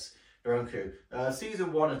this. Their own crew.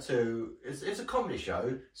 Season 1 and 2, it's a comedy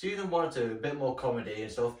show. Season 1 and 2, a bit more comedy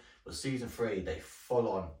and stuff. But season 3, they full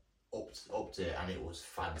on upped it, and it was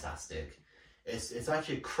fantastic. It's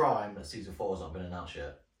actually a crime that season 4 has not been announced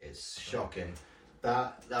yet. It's shocking.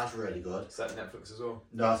 That's really good. Is that Netflix as well?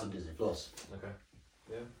 No, it's on Disney Plus. Okay.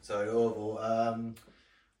 Yeah. So Orville.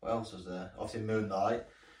 What else was there? Obviously Moonlight.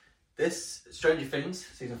 This Stranger Things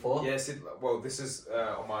season 4. Yeah. This is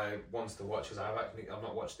on my ones to watch because I've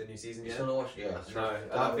not watched the new season yet. You still not watched it? Yeah.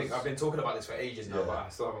 No. I've been talking about this for ages now, but I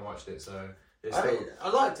still haven't watched it. So. I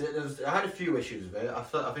liked it. I had a few issues with it. I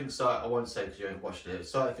think I won't say because you haven't watched it.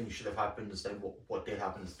 Certain things should have happened instead of what did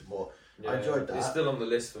happen. I enjoyed that. It's still on the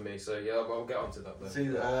list for me, so yeah, I'll get onto that then.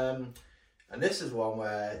 See, and this is one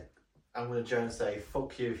where I'm gonna go and say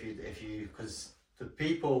fuck you if you because the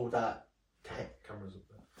people that Cameras up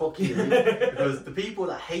there. fuck you because the people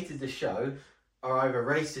that hated the show are either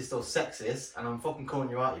racist or sexist, and I'm fucking calling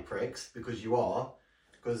you out, you pricks, because you are.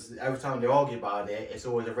 Because every time they argue about it, it's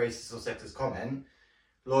always a racist or sexist comment.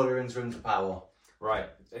 Lord of the Rings, Rings of Power. Right.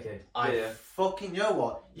 Okay. Fucking, you know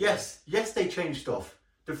what? Yes, they changed stuff.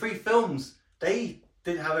 The 3 films, they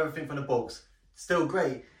didn't have everything from the books. Still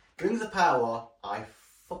great. Rings of Power, I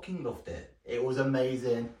fucking loved it. It was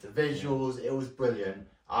amazing. The visuals, it was brilliant.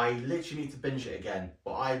 I literally need to binge it again.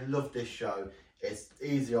 But I love this show. It's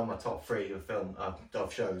easy on my top 3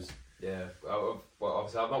 of shows. Yeah. Well,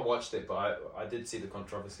 obviously I've not watched it, but I did see the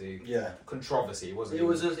controversy. Yeah. Controversy, wasn't it? It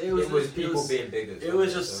was people being bigots. It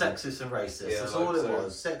was just sexist and racist. Yeah, That's like, all it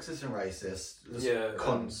was. Sexist and racist. Just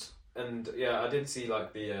cunts. And I did see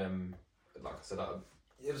like the like I said,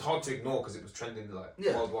 it was hard to ignore because it was trending like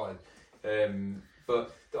worldwide.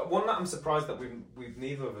 But the one that I'm surprised that we've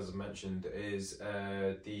neither of us have mentioned is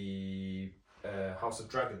the House of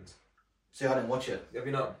Dragons. See, I didn't watch it. Have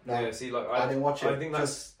you not? No. Yeah. See, like I didn't watch it. I think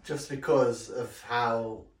that's just because of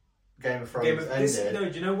how Game of Thrones ended. No,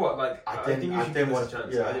 do you know what? Like I think you should give this a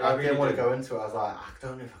chance. Yeah, I really didn't want to go into it. I was like, I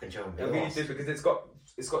don't know if I can jump. I really did because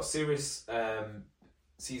it's got serious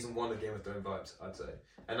season 1 of Game of Thrones vibes, I'd say,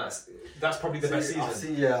 and that's probably the best season.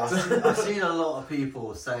 I've seen a lot of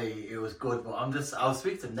people say it was good, but I was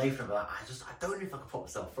speaking to Nathan about it. I don't know if I can put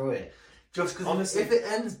myself through it. Just because if it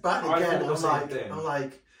ends bad again, I'm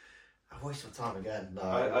like, I waste my time again. No,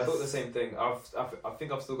 I thought the same thing. I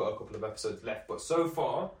think I've still got a couple of episodes left, but so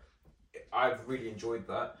far, I've really enjoyed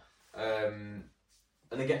that. And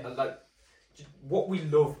again, like what we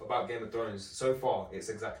love about Game of Thrones so far, it's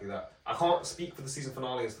exactly that. I can't speak for the season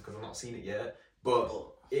finales because I've not seen it yet, but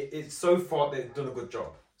it's so far they've done a good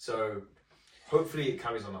job. So hopefully it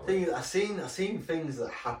carries on that way. I've seen things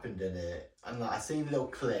that happened in it, and like, I've seen little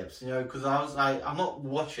clips, because I was like, I'm not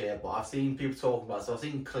watching it, but I've seen people talking about it, so I've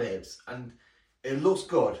seen clips, and it looks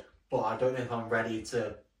good, but I don't know if I'm ready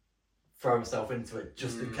to throw myself into it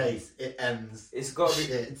just in case it ends. It's got to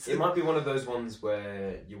be. It might be one of those ones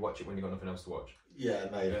where you watch it when you've got nothing else to watch. Yeah,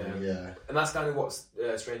 maybe. Yeah. And that's kind of what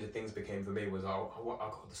Stranger Things became for me. Was I've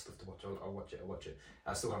got the stuff to watch. I'll watch it.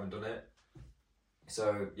 I still haven't done it.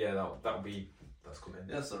 So yeah, that's coming.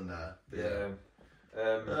 That's on there. Yeah.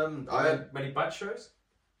 I had many bad shows.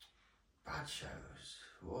 Bad shows.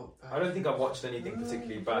 What? I don't think I've watched anything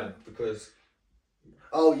particularly bad because.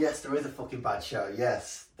 Oh yes, there is a fucking bad show.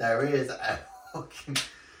 Yes, there is a fucking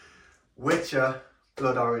Witcher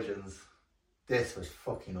Blood Origins. This was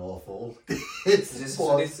fucking awful. This is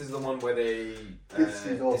the one where they.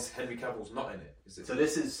 This Henry Cavill's not in it. Is it? So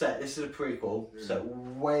this is a prequel. So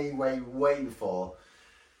way before.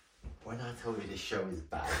 When I tell you this show is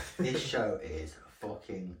bad, this show is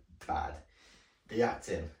fucking bad. The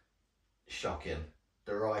acting, shocking.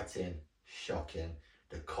 The writing, shocking.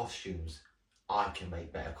 The costumes, I can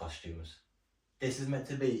make better costumes. This is meant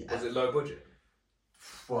to be. Was it low budget?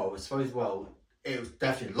 Well, I suppose. Well, it was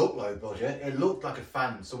definitely looked low budget. It looked like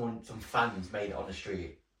some fans made it on the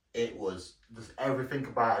street. It was just everything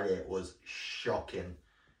about it was shocking.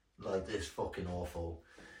 Like this fucking awful.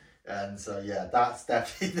 And so yeah, that's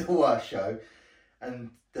definitely the worst show.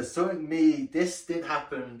 And there's something this did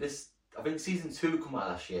happen. I think season 2 come out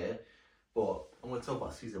last year, but I'm going to talk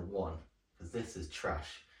about season 1 because this is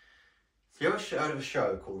trash. So you ever heard of a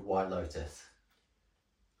show called White Lotus?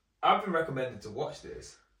 I've been recommended to watch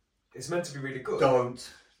this. It's meant to be really good. Don't.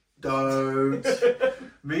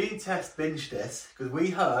 Me and Tess binged this because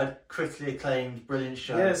we heard critically acclaimed, brilliant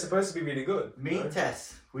show. Yeah, it's supposed to be really good. Me and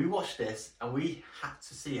Tess, we watched this and we had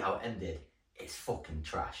to see how it ended. It's fucking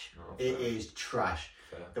trash. Oh, it is trash.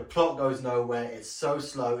 Fair. The plot goes nowhere. It's so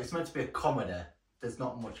slow. It's meant to be a comedy. There's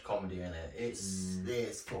not much comedy in it.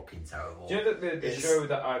 It's fucking terrible. Do you know that the show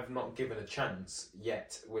that I've not given a chance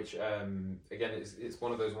yet, which again it's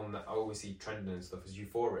one of those ones that I always see trending and stuff, is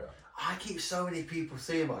Euphoria. I keep so many people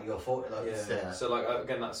saying about Euphoria. Yeah. So like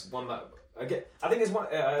again, that's one that I think it's one.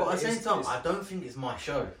 But at the same time, I don't think it's my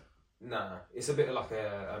show. Nah, it's a bit like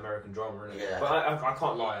a American drama, isn't it? Yeah. But I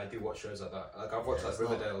can't lie, I do watch shows like that. Like I've watched like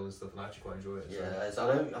Riverdale and stuff, and I actually quite enjoy it. Yeah,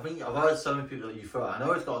 so I think I've heard so many people that Euphoria. I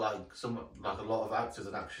know it's got like a lot of actors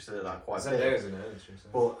and actresses that are like quite big. Isn't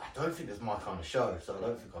it? But I don't think it's my kind of show, so I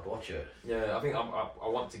don't think I'd watch it. Yeah, I think I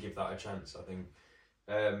want to give that a chance. I think.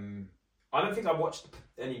 I don't think I watched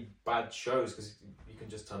any bad shows because you can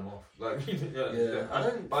just turn them off. Like, I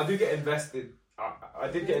don't. But I do get invested. I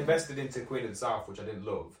did get invested into Queen of the South, which I didn't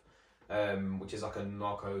love. Which is like a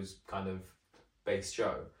Narcos kind of based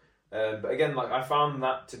show. But again, like I found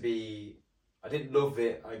that to be I didn't love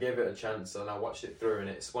it. I gave it a chance and I watched it through, and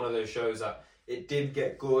it's one of those shows that it did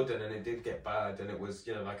get good and then it did get bad, and it was,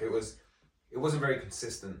 you know, like it wasn't very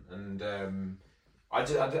consistent, and I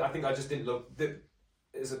think I just didn't love it.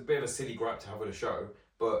 It's a bit of a silly gripe to have with a show,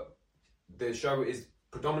 but the show is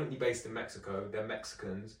predominantly based in Mexico. They're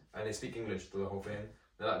Mexicans and they speak English through the whole thing.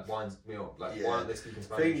 And that winds me up. Like, why aren't they speaking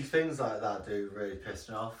Spanish? Things like that do really piss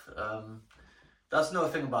me off. That's another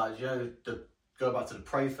thing about it, you know, go back to the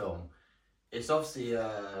Prey film. It's obviously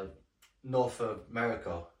North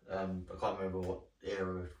America. I can't remember what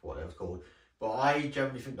era, what it was called. But I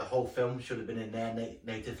generally think the whole film should have been in their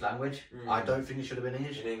native language. I don't think it should have been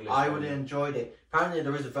English. I would have enjoyed it. Apparently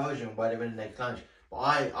there is a version where they're in the native language.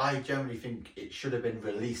 But I generally think it should have been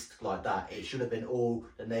released like that. It should have been all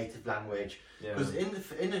the native language. Because in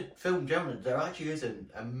the film generally, there actually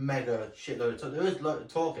isn't a mega shitload of talking. There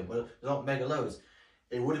is talking, but there's not mega loads.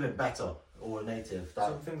 It would have been better, all native.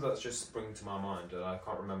 Some things that's just spring to my mind, and I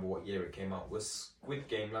can't remember what year it came out. Was Squid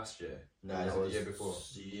Game last year? No, it was the year before.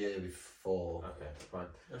 The year before. Okay, fine.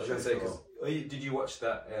 I was going to say, did you watch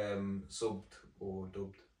that subbed or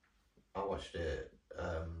dubbed? I watched it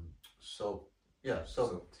subbed. Yeah,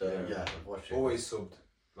 subbed. Yeah, I watched it. Always subbed.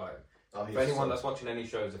 Like, for anyone that's watching any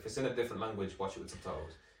shows, if it's in a different language, watch it with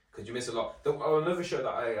subtitles, because you miss a lot. Another show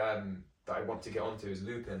that I want to get onto is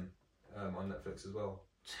Lupin on Netflix as well.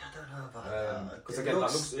 I don't know about that. Because again,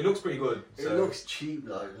 it looks pretty good. It looks cheap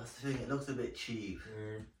though. That's the thing. It looks a bit cheap.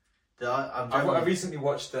 I recently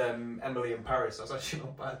watched Emily in Paris. That's actually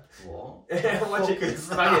not bad. What? Watch it.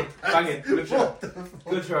 Bang it. Good show.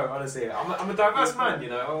 Good show, honestly. I'm a diverse man, you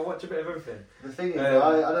know. I watch a bit of everything. The thing is,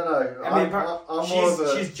 I don't know. Emily in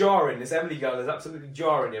Paris, she's jarring. This Emily girl is absolutely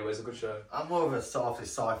jarring. It was a good show. I'm more of a sort of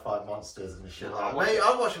sci-fi monsters and shit like that.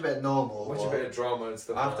 I watch a bit normal. Watch a bit of drama and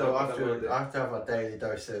stuff. I have to have a daily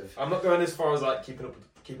dose of... I'm not going as far as like keeping up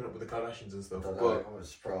with the Kardashians and stuff. I'm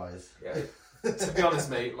surprised. Yeah. To be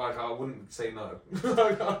honest, mate, like I wouldn't say no.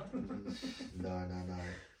 No.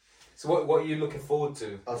 So what are you looking forward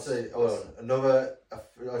to? I'll say another.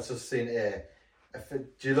 I've just seen it here.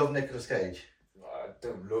 Do you love Nicolas Cage? I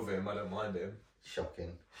don't love him. I don't mind him.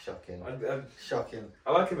 Shocking. Shocking.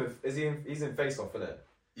 I like him. He's in Face Off, isn't it?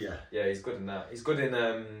 Yeah. Yeah, he's good in that. He's good in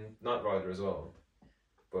Knight Rider as well.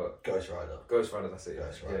 But Ghost Rider, that's it.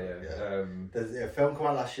 Ghost Rider. Yeah. There's a film come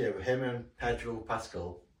out last year with him and Pedro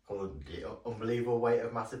Pascal called The Unbelievable Weight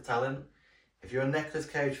of Massive Talent. If you're a Nicolas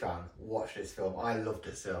Cage fan, watch this film. I loved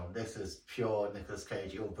this film. This is pure Nicolas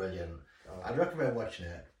Cage. You're brilliant. I'd recommend watching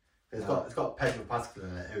it. It's got Pedro Pascal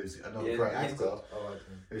in it, who's another great actor.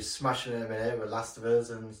 Who's smashing it in it with Last of Us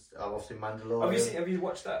and obviously Mandalorian. Have you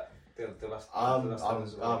watched that? The last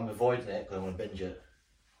I'm avoiding it because I want to binge it.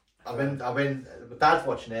 I've been. Dad's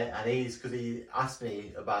watching it, and because he asked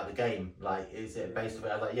me about the game. Like, is it based off?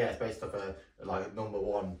 I was like, yeah, it's based off a like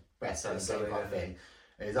 #1 best-selling game kind of thing.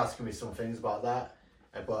 And he's asking me some things about that.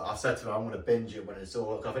 But I said to him, I'm going to binge it when it's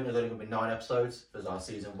all. I think there's only going to be 9 episodes. There's our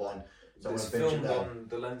season 1, so I'm going to binge it. It's filmed on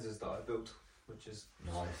the lenses that I built, which is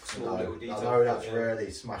nice. Small little detail. I know that's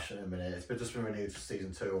really smashing in a minute. It's just been renewed for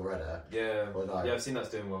season 2 already. Yeah, I've seen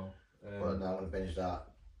that's doing well. But now I'm going to binge that.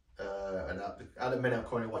 And at the minute I'm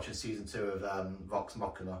currently watching season 2 of Vox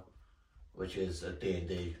Machina, which is a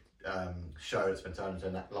D&D show that's been turned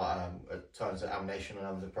into animation on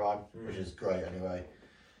Amazon Prime, which is great anyway.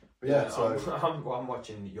 But yeah, so I'm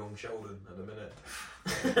watching Young Sheldon at the minute.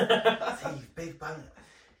 See, Big Bang.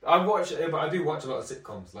 But I do watch a lot of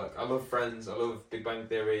sitcoms. Like, I love Friends, I love Big Bang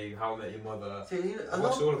Theory, How I Met Your Mother. See, a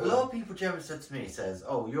lot of people generally said to me,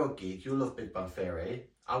 "Oh, you're a geek. You love Big Bang Theory."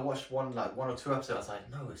 I watched one or 2 episodes. I was like,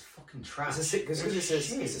 "No, it's fucking trash." It's a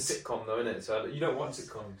sitcom, though, isn't it? So you don't watch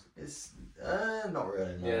sitcoms. It's not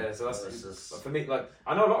really. No. Yeah, so that's just... for me. Like,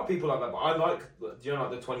 I know a lot of people like that, but I like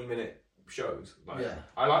the 20-minute shows. Like, yeah,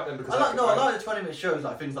 I like them because I like the 20-minute shows,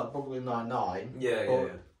 like things like Brooklyn Nine-Nine. Yeah.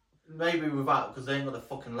 Maybe without, because they ain't got the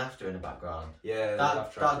fucking laughter in the background. Yeah,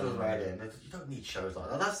 that does right in. You don't need shows like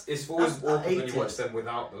that. It's always awkward when you watch them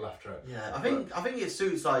without the laugh track. Yeah, I think it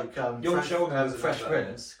suits like Young Sheldon, Fresh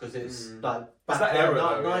Prince, because it's like back in the era,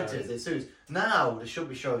 90s. Yeah. It suits. Now there should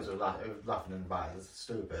be shows of laughing in the back. It's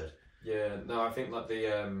stupid. Yeah, no, I think like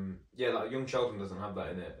like Young Sheldon doesn't have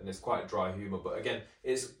that in it, and it's quite dry humour. But again,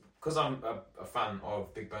 it's because I'm a fan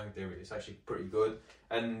of Big Bang Theory. It's actually pretty good,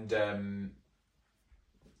 and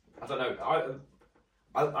I don't know.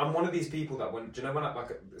 I'm one of these people that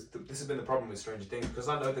this has been the problem with Stranger Things, because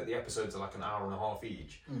I know that the episodes are like an hour and a half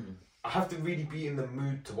each. I have to really be in the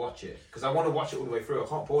mood to watch it, because I want to watch it all the way through. I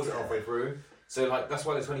can't pause it halfway through. So like that's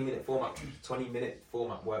why the 20-minute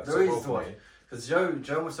format works so well for me. Because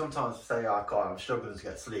Joe will sometimes say, I'm struggling to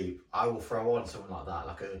get sleep. I will throw on something like that,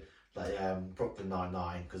 like Brooklyn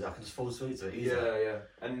Nine-Nine, because I can just fall asleep to it easily. Yeah.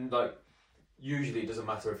 And like, usually it doesn't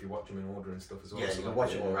matter if you watch them in order and stuff as well. Yeah, so you can like,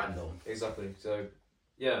 watch it all random. Exactly. So,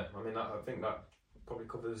 yeah, I mean, I think that probably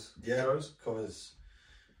covers Yeah, shows. covers.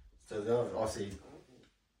 So obviously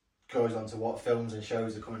goes on to what films and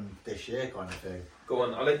shows are coming this year, kind of thing. Go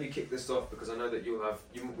on, I'll let you kick this off because I know that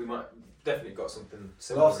we might definitely got something Well,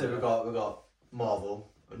 similar. obviously we got Marvel,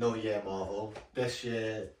 another year Marvel. This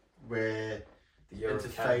year we're the year into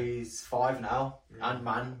of Kang. phase 5 now.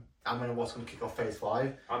 Ant-Man what's going to kick off phase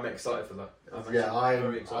 5. I'm excited for that. I'm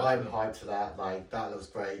hyped for that. Like, that looks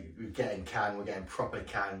great. We're getting Kang, we're getting proper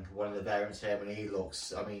Kang. One of the variants here, and he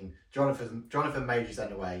looks. I mean, Jonathan Majors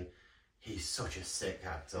anyway. He's such a sick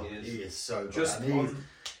actor. He is so good.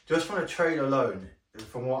 Just from the trailer alone,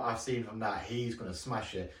 from what I've seen from that, he's going to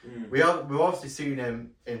smash it. We've obviously seen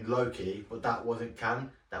him in Loki, but that wasn't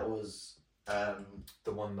Kang. That was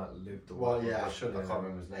the one that lived. I can't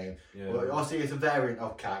remember his name. Yeah. Well, obviously it's a variant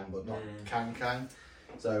of Kang, but not Kang.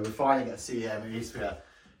 So we're finally going to see him in his sphere.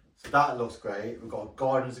 So that looks great. We've got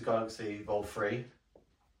Guardians of the Galaxy Vol 3.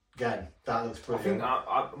 Again, that looks brilliant.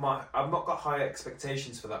 I think I've not got high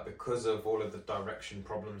expectations for that because of all of the direction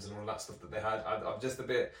problems and all that stuff that they had.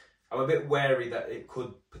 I'm a bit wary that it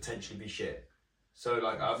could potentially be shit. So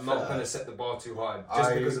like, I'm not going to set the bar too high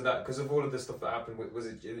because of that, because of all of the stuff that happened. Was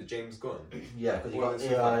it James Gunn? Yeah, because he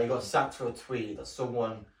got sacked for a tweet that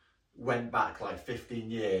someone went back like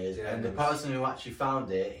 15 years, and the person who actually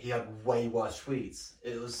found it, he had way worse tweets.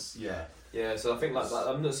 It was Yeah, so I think like that,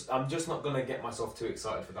 I'm just not gonna get myself too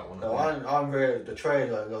excited for that one. No, I'm really, the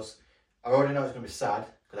trailer looks. I already know it's gonna be sad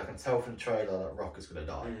because I can tell from the trailer that Rock is gonna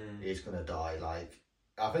die. He's gonna die. Like,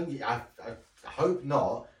 I hope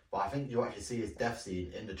not, but I think you actually see his death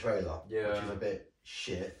scene in the trailer, which is a bit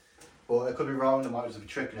shit. But it could be wrong. They might just be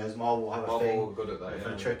tricking us. Marvel will have a thing good at that, for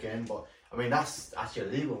the tricking, but I mean that's actually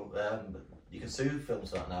illegal. You can sue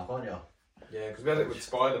films for that now, can't you? Yeah, because we had it with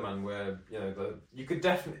Spider-Man, where you could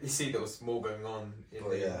definitely see there was more going on in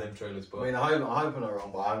them trailers. But I mean, I hope I'm not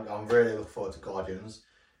wrong, but I'm really looking forward to Guardians,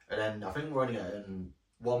 and then I think we're only getting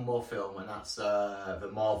one more film, and that's the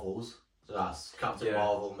Marvels. So that's Captain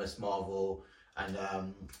Marvel, Miss Marvel, and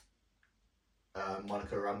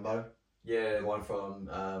Monica Rambeau. Yeah, the one from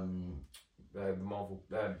the Marvel,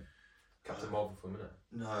 Captain Marvel for a minute.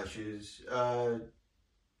 No, she's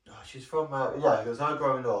from it was her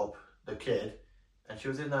growing up. The kid, and she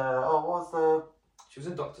was in she was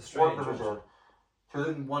in Doctor Strange. WandaVision. She was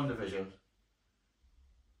in WandaVision.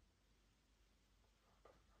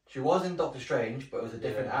 She was in Doctor Strange, but it was a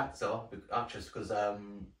different actress because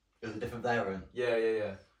it was a different variant.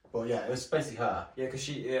 Yeah. But yeah, it was basically her. Yeah, because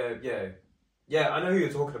she I know who you're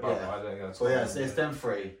talking about. Yeah. But I don't know. Well, yeah, it's them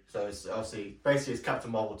three. So it's obviously basically it's Captain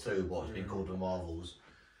Marvel 2, what has been called the Marvels.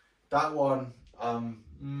 That one.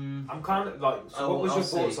 I'm kind of like. So, what was your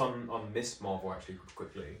thoughts on Miss Marvel actually?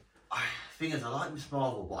 Quickly. Thing is, I like Miss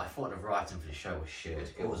Marvel, but I thought the writing for the show was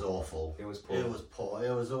shit. It was awful. It was poor. It was poor.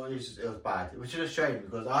 It was bad. Which is a shame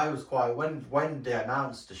because I was quite when they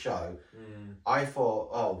announced the show, I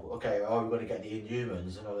thought, we're going to get the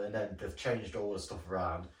Inhumans, and then they've changed all the stuff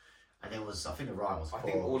around, and it was. I think the writing was poor. I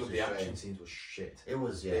think all of the action scenes were shit. It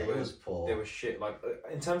was it was poor. They were shit. Like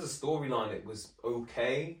in terms of storyline, it was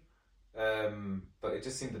okay. But it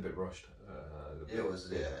just seemed a bit rushed. It was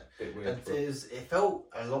bit weird. And it felt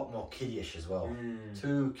a lot more kiddyish as well.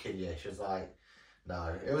 Too kiddyish. It's like,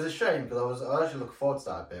 no, it was a shame because I was actually looking forward to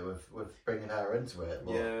that bit with bringing her into it.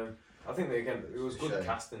 But yeah, I think it was good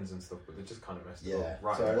castings and stuff, but they just kind of messed it up.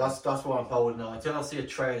 Right. So that's why I'm holding on until I see a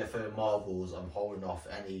trailer for the Marvels. I'm holding off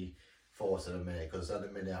any thoughts at the minute because at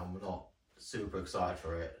the minute I'm not super excited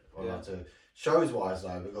for it. Shows wise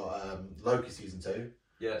though, we've got Loki season 2.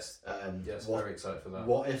 Yes. Very excited for that.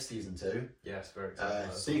 What If season 2? Yes, very excited. For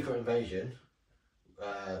that. Secret Invasion,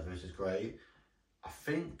 which is great. I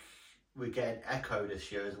think we're getting Echo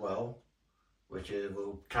this year as well, which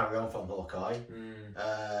will carry on from Hawkeye.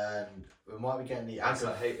 And we might be getting the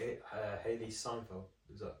Haley Steinfeld.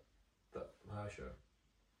 Is that her show?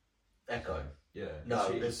 Echo. Yeah. No,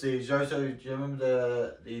 it's the show. So do you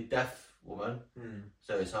remember the Deaf Woman?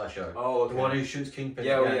 So it's her show. Oh, okay. The one who shoots Kingpin.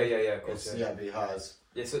 Yeah, of course. It'd be hers.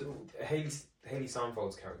 Yeah, so Haley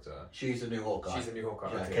Steinfeld's character. She's the new Hawkeye. She's the new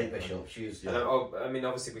Hawkeye. Yeah, okay. Kate Bishop. She's. Yeah. I mean,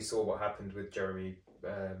 obviously we saw what happened with Jeremy.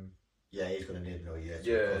 Yeah, he's gonna need another year.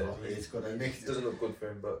 He's gonna need. It doesn't look good for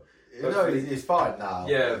him, but no, he's fine now.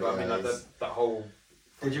 Yeah, but I mean, that whole.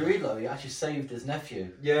 Did you read though? He actually saved his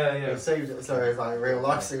nephew. Yeah. He saved it, so it's like real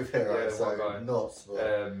life superhero. Yeah, so nuts.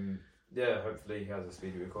 But... yeah, hopefully he has a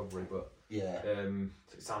speedy recovery, but yeah,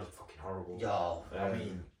 it sounded fucking horrible. Yeah, I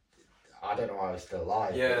mean, I don't know why he's still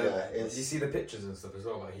alive. Yeah, yeah, did you see the pictures and stuff as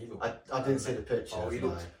well? Like he looked. I didn't see the pictures. Oh, he no.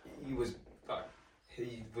 looked.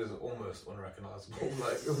 He was almost unrecognisable.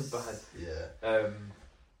 Like it was bad. Yeah.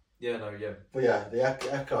 Yeah. No. Yeah. But yeah,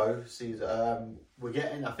 the Echo season. We're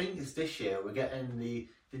getting. I think it's this year. We're getting the.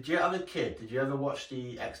 Did you have a kid? Did you ever watch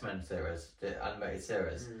the X-Men series, the animated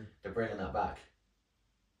series? They're bringing that back.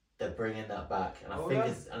 They're bringing that back, and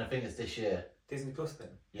I think it's this year. Disney Plus then.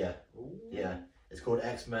 Yeah. Ooh. Yeah. It's called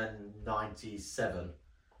X-Men '97.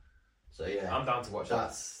 So yeah, I'm down to watch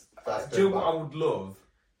that's that. Do you know what I would love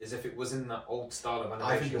is if it was in that old style of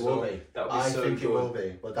animation. I think it will be. That would be so good. I think it will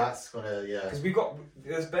be, but that's gonna Because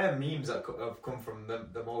there's bare memes that have come from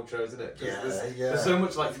them old shows, isn't it? Yeah, There's so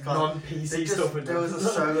much like non-PC stuff. There was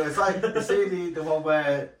it's like you see the one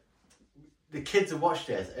where the kids have watched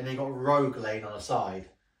it and they got Rogue laying on the side,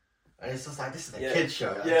 and it's just like this is a kids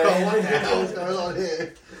show. Like, Yeah. what the hell is going on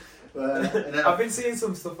here? And then I've been seeing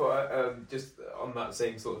some stuff just on that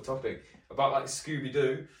same sort of topic about like Scooby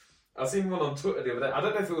Doo. I seen one on Twitter the other day. I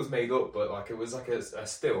don't know if it was made up, but like it was like a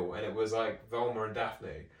still, and it was like Velma and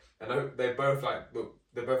Daphne, and they both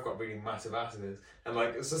they both got really massive asses, and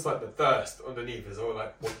like it's just like the thirst underneath is all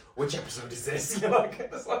like, which episode is this? You're like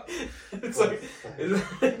it's like.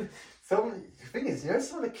 So the thing is,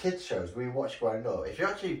 some of the kids shows we watched growing up. If you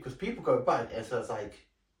actually, because people go back, and so it's like.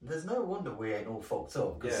 There's no wonder we ain't all fucked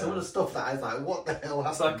up because some of the stuff that I was like, what the hell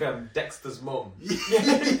happened? It's like Dexter's mum.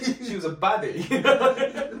 She was a baddie.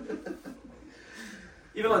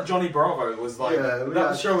 Even like Johnny Bravo was like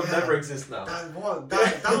that show would never exist now. That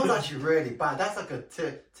was actually really bad. That's like a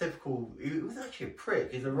typical. He was actually a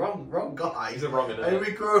prick. He's a wrong guy. He's a wrong. And we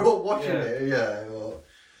grew up watching it. Yeah. Well,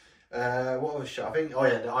 what was the show? I think. Oh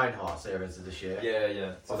yeah, the Ironheart series of this year.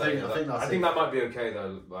 Yeah. So I think that might be okay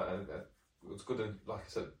though. Like, it's good, and like I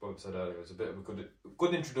said, Bob said earlier, it's a bit of a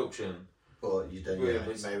good introduction. But you don't,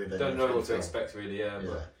 maybe don't know what to expect really,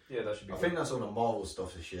 but that should be. I think that's all the Marvel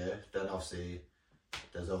stuff this year. Then obviously,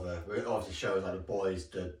 there's other shows like the Boyz,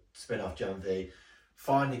 the spin-off Gen V.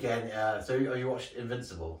 Finally again, so you watched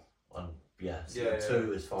Invincible on season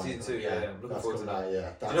 2 is finally. Season 2, I'm looking forward to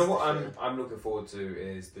that. Do you know what I'm looking forward to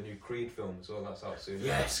is the new Creed film as well. That's out soon.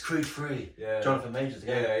 Yes, Creed 3. Yeah. Jonathan Majors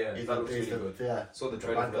again. Yeah. That looks really good. Yeah. Saw the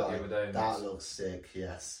trailer for that the other day. That looks sick.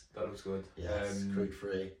 Yes. That looks good. Yes. Creed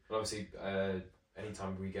 3. But obviously,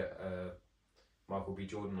 anytime we get Michael B.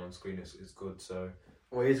 Jordan on screen, it's good. So.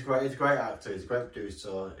 Well, he's a great actor. He's a great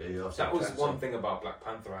producer. That was one thing about Black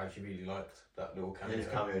Panther I actually really liked. That little cameo. His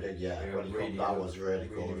cameo did, that was really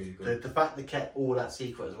good. Really good. The fact they kept all that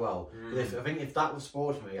secret as well. I think if that was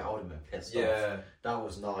spoiled to me, I would have been pissed off. That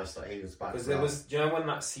was nice that he was back. Because do you know when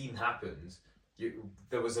that scene happens,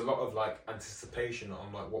 there was a lot of like anticipation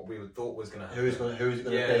on like what we thought was going to happen. Who's it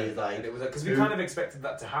going to be? Like, and it was because we kind of expected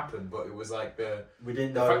that to happen, but it was like we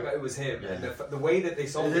didn't the know fact that it was him and the way that they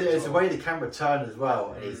solved it. It's the way the camera turned as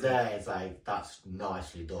well, and he's there. It's like that's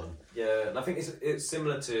nicely done. Yeah, and I think it's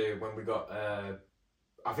similar to when we got.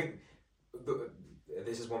 I think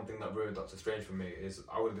this is one thing that ruined Doctor Strange for me is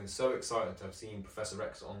I would have been so excited to have seen Professor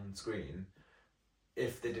X on screen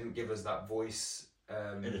if they didn't give us that voice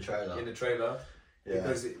in the trailer. Yeah.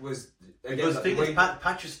 Because it was again, because the thing is,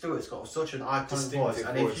 Patrick Stewart's got such an iconic voice,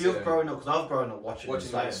 and if you've grown up, because I've grown up watching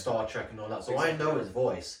like Star Trek and all that, so I know his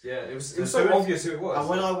voice. Yeah, it was so obvious who it was. And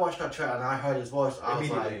when I watched that trailer and I heard his voice, I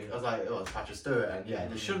was like, oh, it's Patrick Stewart,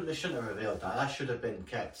 and they shouldn't have revealed that. That should have been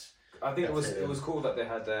kept. I think it was cool that they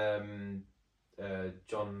had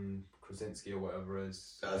John Krasinski or whatever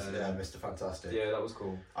as Mr. Fantastic. Yeah, that was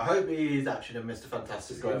cool. I hope he's actually Mr.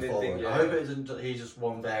 Fantastic going forward. I hope it isn't he's just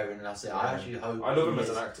one variant and that's it. I actually hope. I love him as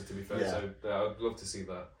an actor, to be fair. So I'd love to see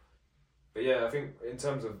that. But yeah, I think in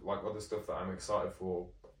terms of like other stuff that I'm excited for,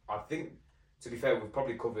 I think to be fair, we've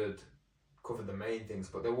probably covered the main things.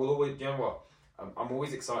 But there will always, you know what? I'm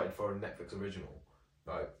always excited for a Netflix original.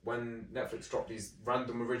 Like when Netflix drop these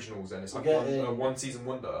random originals and it's like one season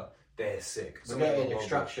wonder, they're sick. We're getting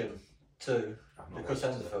Extraction 2, the Chris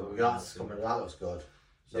Hemsworth film. That's coming. That looks good.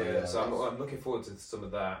 So I'm looking forward to some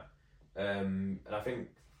of that. And I think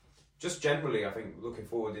just generally, I think looking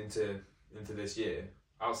forward into this year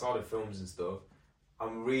outside of films and stuff.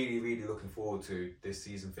 I'm really, really looking forward to this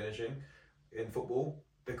season finishing in football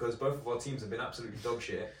because both of our teams have been absolutely dog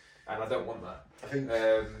shit, and I don't want that. I think.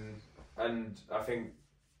 And I think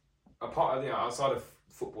apart of outside of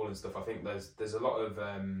football and stuff, I think there's a lot of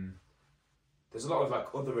like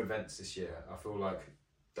other events this year. I feel like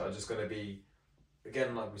that are just going to be,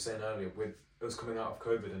 again, like we were saying earlier, with us coming out of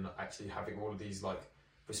COVID and actually having all of these like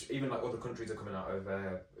even like other countries are coming out of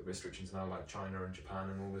restrictions now, like China and Japan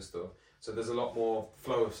and all this stuff. So there's a lot more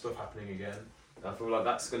flow of stuff happening again. And I feel like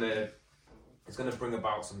that's gonna it's going to bring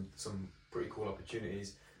about some pretty cool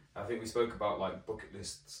opportunities. I think we spoke about like bucket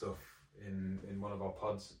list stuff in one of our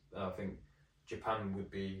pods. I think Japan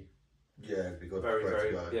would be it'd be good.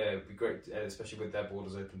 it'd be great, especially with their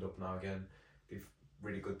borders opened up now again. Be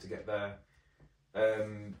really good to get there.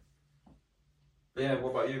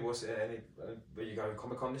 What about you? What's are you going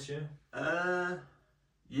Comic-Con this year?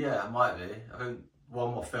 Yeah, it might be. I think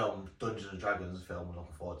one more film, Dungeons and Dragons film, I'm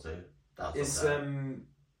looking forward to. Is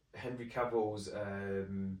Henry Cavill's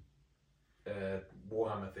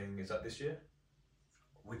Warhammer thing, is that this year?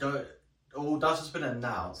 We don't. Oh, that's just been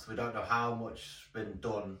announced. We don't know how much has been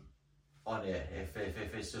done on it.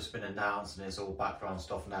 If it's just been announced and it's all background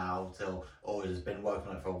stuff now, or it's been working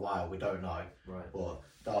on it for a while, we don't know. Right. But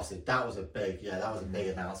obviously that was a big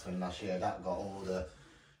announcement last year. That got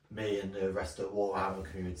me and the rest of the Warhammer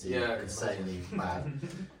community insanely mad.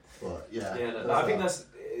 But I think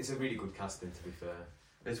it's a really good casting, to be fair.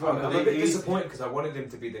 I'm a bit disappointed because I wanted him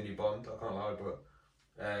to be the new Bond. I can't lie, but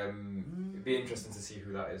it'd be interesting to see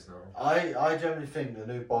who that is now. I generally think the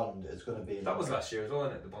new Bond is going to be. That was last year as well,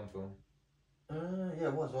 wasn't it? The Bond film.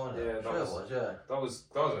 It was, wasn't it? Yeah, that was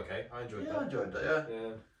okay. I enjoyed that. I enjoyed that.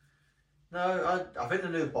 Yeah. No, I think the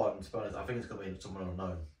new Bond, to be honest, I think it's going to be someone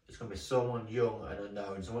unknown. It's going to be someone young and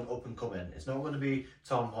unknown, someone up and coming. It's not going to be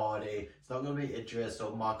Tom Hardy. It's not going to be Idris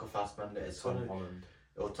or Michael Fassbender. It's Tom Holland.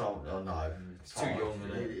 Or Tom. Oh no, it's too young,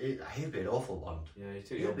 isn't it? He'd be an awful Bond. Yeah, he's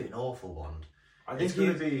too young. He'd be an awful Bond. I think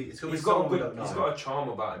he's got a charm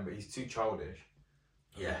about him, but he's too childish.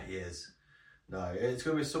 Yeah, he is. No, it's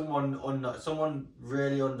going to be someone unknown, someone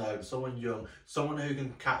really unknown, someone young, someone who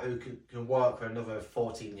can work for another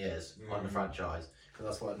 14 years on the franchise, because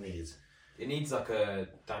that's what it needs. It needs like a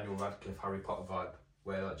Daniel Radcliffe Harry Potter vibe,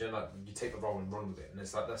 where you take the role and run with it, and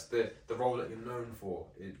it's like that's the role that you're known for.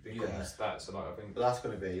 It becomes that. So I think. But that's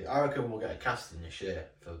going to be. I reckon we'll get a casting this year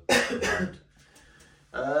for the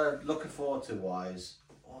Bond. Looking forward to wise,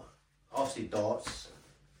 obviously darts.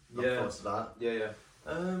 Looking forward to that. Yeah.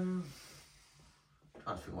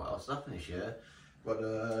 Trying to think what else happened this year.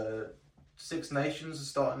 But Six Nations are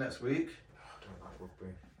starting next week. I don't like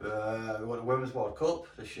rugby. We got the Women's World Cup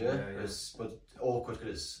this year. Yeah. It's awkward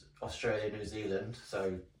because it's Australia, New Zealand,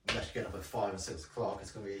 so unless you get up at 5 and 6 o'clock,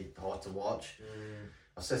 it's going to be hard to watch.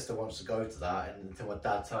 My sister wants to go to that, and until my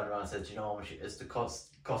dad turned around and said, "Do you know how much it's the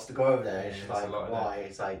cost to go over there?" And she's like, "Why?"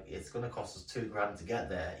 It's like, it's going to cost us $2,000 to get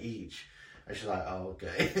there each. And she's like, "Oh,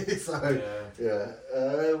 okay."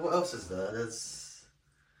 What else is there? There's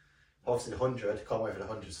obviously the 100. Can't wait for the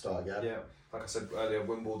 100 start again. Yeah, like I said earlier,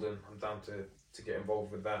 Wimbledon. I'm down to get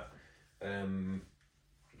involved with that.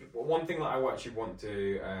 One thing that I actually want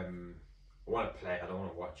to I want to play. I don't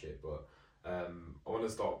want to watch it, but I want to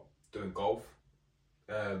start doing golf.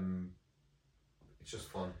 It's just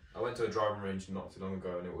fun. I went to a driving range not too long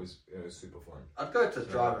ago, and it was super fun. I'd go to the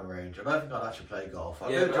driving range. I don't think I'd actually play golf. I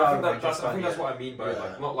think that's what I mean by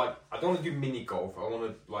like not like I don't want to do mini golf. I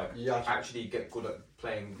want to like actually get good at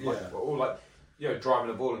playing or like driving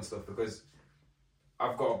a ball and stuff, because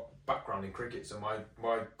I've got a background in cricket, so my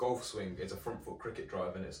golf swing is a front foot cricket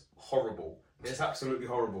drive, and it's horrible. It's absolutely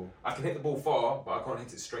horrible. I can hit the ball far, but I can't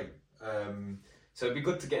hit it straight. So it'd be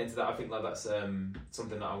good to get into that. I think like that's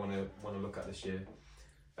something that I want to look at this year.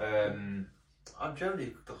 I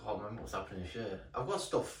generally can't remember what's happening this year. I've got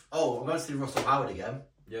stuff. Oh, I'm going to see Russell Howard again.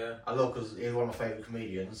 Yeah. I love because he's one of my favourite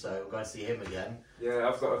comedians, so I'm going to see him again. Yeah,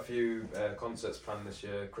 I've got a few concerts planned this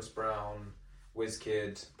year. Chris Brown,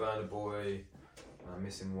 Wizkid, Burna Boy. I'm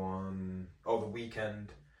missing one. Oh, The Weeknd.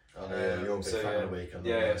 Oh, yeah, you're a big fan of The Weeknd.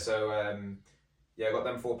 Yeah, so I got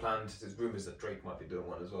them 4 planned. There's rumours that Drake might be doing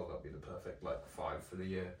one as well. That'd be the perfect 5 for the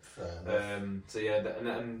year. So yeah,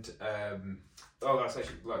 that's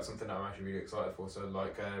actually like something that I'm actually really excited for. So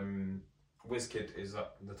like, Wizkid is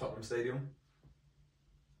at the Tottenham Stadium.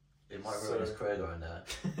 It might ruin his career going there.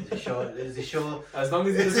 Is he sure? As long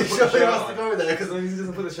as he doesn't put the shirt on. To go there, as long as he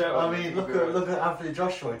doesn't put the shirt on. I mean, look at Anthony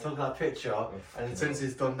Joshua. He took that picture, and since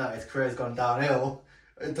he's done that, his career's gone downhill.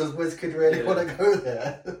 Does Wizkid really want to go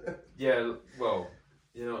there? Yeah, well,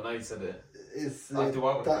 you know, now you said it. Do I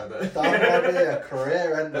want to go there? That might be a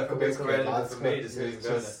career ender for Wizkid. For me, just going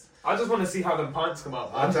there. I just want to see how them pints come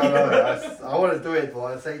up. I don't know. I want to do it,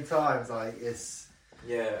 but at the same time, it's like it's.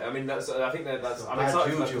 Yeah, I mean that's. I think that's. I'm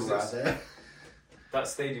excited for that. That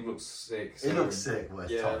stadium looks sick. So, it looks sick. Well,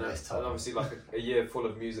 it's top. And obviously, like a year full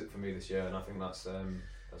of music for me this year, and I think that's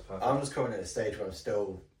perfect. I'm just coming at a stage where I'm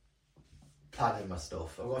still planning my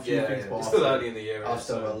stuff. I've got a few things. But it's still early in the year. I've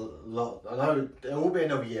still got a lot. I know it will be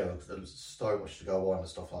another year because there's so much to go on and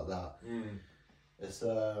stuff like that. It's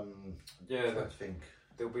I think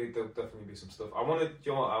there'll definitely be some stuff. I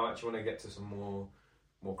actually want to get to some more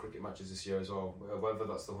more cricket matches this year as well, whether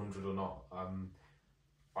that's the 100 or not.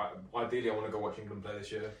 Ideally, I want to go watch England play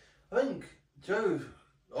this year. I think, Joe,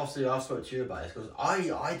 obviously I spoke to you about this because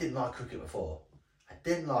I didn't like cricket before. I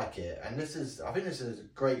didn't like it, and I think this is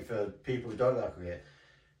great for people who don't like cricket.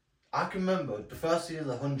 I can remember the first season of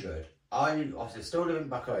the 100. I obviously still living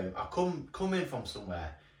back home. I come in from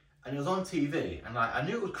somewhere, and it was on TV, and I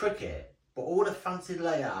knew it was cricket, but all the fancy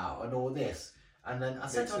layout and all this. And then I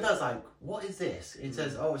said to my dad, like, "What is this?" He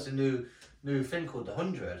says, "Oh, it's a new thing called the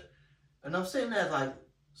 100." And I'm sitting there like,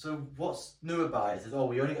 "So what's new about it?" He says, "Oh,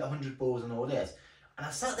 we only get 100 balls and all this." And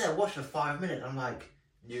I sat there and watched for 5 minutes. I'm like,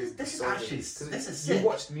 this is sick. You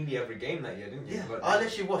watched nearly every game that year, didn't you? Yeah, Like, I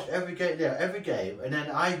literally watched every game. Yeah, every game. And then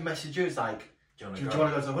I messaged you. It's like, do you want to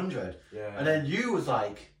go to 100? Yeah. And then you was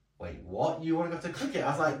like, wait, what? You want to go to cricket? I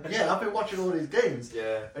was like, yeah, I've been watching all these games.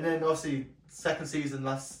 Yeah. And then obviously second season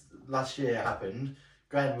last year happened.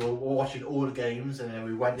 Granted, we were watching all the games, and then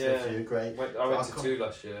we went to a few. Great. I went to 2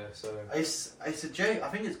 last year, so it's a joke. I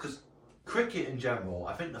think it's because cricket in general.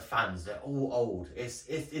 I think the fans, they're all old.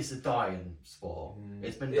 It's a dying sport.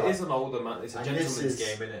 It's been. It is an older man. It's a gentleman's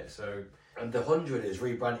game, innit? So. And the 100 is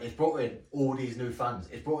rebranded. It's brought in all these new fans.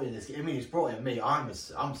 It's brought in this. I mean, it's brought in me. I'm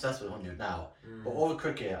obsessed with 100 now. But all the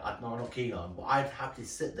cricket, I'm not keen on. But I'd happily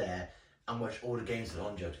sit there and watch all the games of the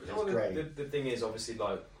 100 because it's great. The thing is, obviously,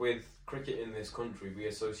 like with cricket in this country, we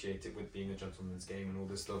associate it with being a gentleman's game and all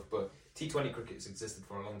this stuff. But T20 cricket's existed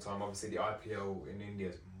for a long time. Obviously, the IPL in India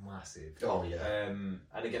is massive. Oh yeah. And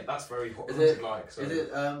again, that's very is it So. Is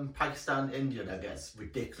it Pakistan, India that gets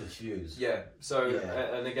ridiculous views? Yeah. So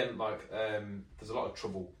and again, like there's a lot of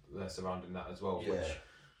trouble there surrounding that as well,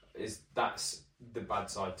 which that's the bad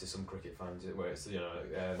side to some cricket fans, where it's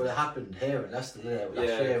but it happened here in Leicester, didn't it?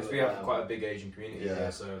 Because we have quite a big Asian community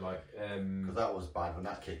here, so like because that was bad when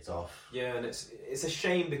that kicked off. Yeah, and it's a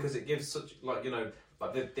shame because it gives such like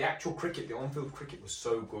the actual cricket, the on-field cricket was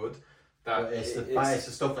so good that but it's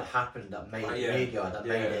the stuff that happened that made media that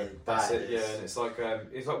made it bad. And it's like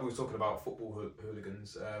we were talking about football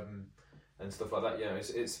hooligans and stuff like that. You know,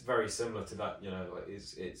 it's very similar to that. You know, like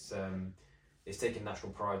it's taking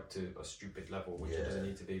national pride to a stupid level, which it doesn't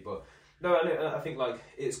need to be. But no, and I think like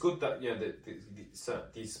it's good that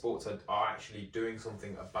these sports are actually doing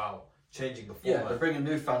something about changing the format. Yeah, they're bringing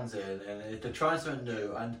new fans in and they're trying something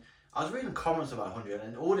new. And I was reading comments about 100,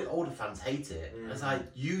 and all the fans hate it. And it's like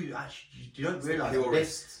you don't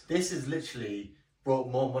realise this is literally brought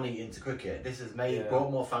more money into cricket. This has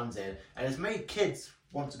brought more fans in, and it's made kids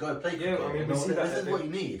want to go play cricket. Yeah, I mean, this is what you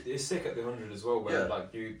need. It's sick at the 100 as well, where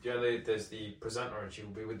like there's the presenter and she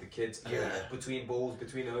will be with the kids between balls,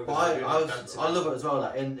 between overs. But I love it as well.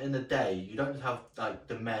 Like in the day, you don't have like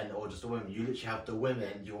the men or just the women. You literally have the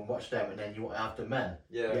women. You want to watch them, and then you want to have the men.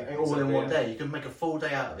 All in one day. You can make a full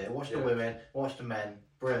day out of it. Watch the women, watch the men.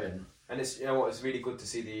 Brilliant. And it's it's really good to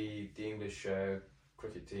see the English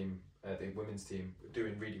cricket team, the women's team,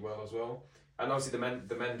 doing really well as well. And obviously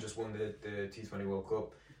the men just won the T20 World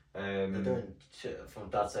Cup. They're doing shit, from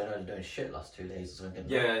Dad saying they're doing shit last 2 days or something.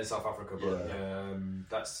 Yeah, in South Africa, but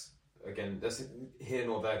that's here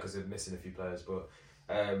nor there because they're missing a few players. But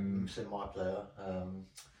missing my player,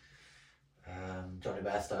 Johnny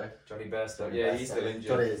Bairstow. Yeah, he's still injured.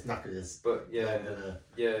 Johnny is knackered, but you're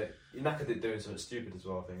knackered at doing something stupid as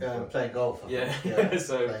well. I think. Yeah, playing golf. So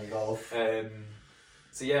playing golf.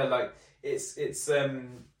 So yeah, like it's it's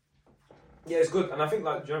good, and I think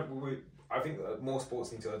like I think more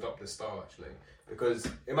sports need to adopt this style actually, because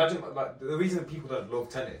imagine like the reason people don't love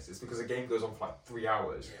tennis is because the game goes on for like 3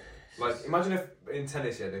 hours. Like imagine if in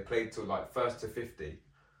tennis they played till like first to 50.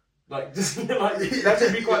 Like just that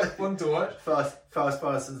should be quite fun to watch. First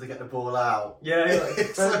person to get the ball out. Yeah,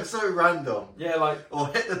 it's so random. Yeah, like or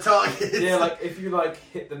hit the target. Yeah, like if you like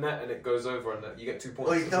hit the net and it goes over and you get 2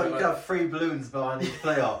 points. Or you can have 3 balloons behind each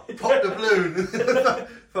player. Pop the balloon.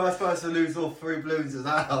 First person to lose all 3 balloons is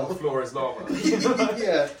out. The floor is lava.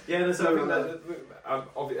 Yeah. Yeah, so I think that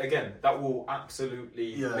again that will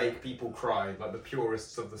absolutely make people cry. Like the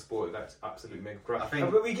purists of the sport, that's absolutely make them cry.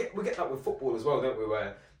 But we get that with football as well, don't we?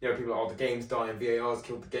 Where people are the game's dying, VAR's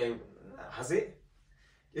killed the game. Has it?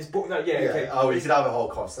 It's like okay. Oh, we could have a whole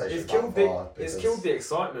conversation. It's killed the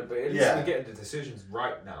excitement, but at least we're getting the decisions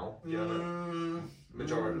right now. You know,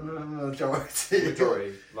 majority,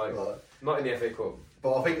 like not in the FA Cup.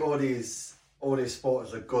 But I think all these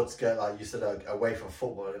sports are good to get, like you said, away from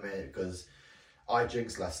football in a minute, because I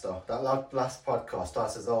jinxed Leicester. That last podcast, I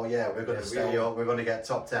says, "Oh yeah, we're going to stay up. We're going to get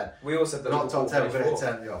top 10." We all said that not top 10. We're going to get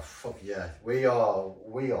 10. Oh fuck yeah, we are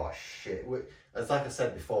shit. As like I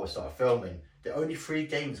said before we started filming, the only 3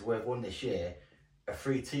 games we've won this year are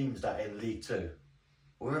 3 teams that are in League 2.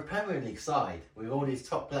 we're a Premier League side with all these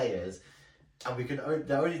top players, and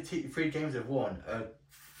the only 3 games they've won are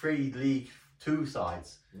 3 League 2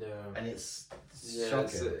 sides. Yeah. And it's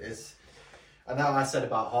shocking. I know I said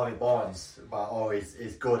about Harvey Barnes about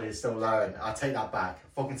he's good, he's still learning. I take that back.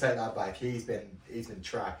 Fucking take that back. He's been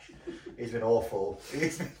trash. He's been awful.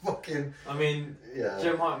 He's been fucking. I mean, yeah.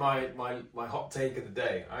 Jim, my hot take of the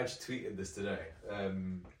day. I actually tweeted this today.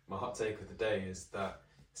 My hot take of the day is that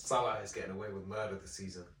Salah is getting away with murder this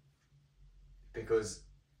season because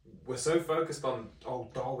we're so focused on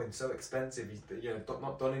Darwin's so expensive. He's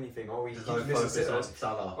not done anything. He misses it.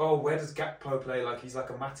 Salah. Where does Gakpo play? Like he's like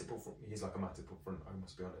a Matip up front. He's like a Matip up front. I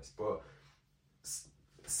must be honest, but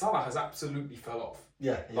Salah has absolutely fell off.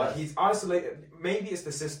 Yeah, like he's isolated. Maybe it's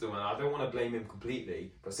the system, and I don't want to blame him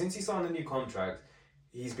completely. But since he signed a new contract,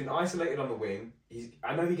 he's been isolated on the wing.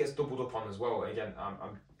 I know he gets doubled up on as well. Again,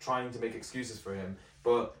 I'm trying to make excuses for him,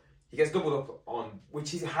 but he gets doubled up on, which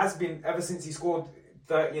he has been ever since he scored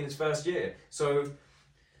 30 in his first year. So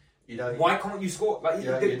why can't you score? Like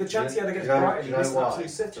the chance he had against Brighton, he missed an absolute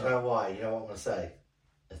sitter. Do you know why? You know what I'm gonna say?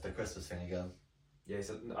 It's the Christmas thing again. Yeah, he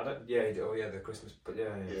said, I don't. Yeah, he did, the Christmas. But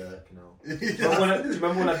yeah. Do you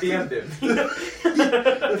remember when I DM'd him?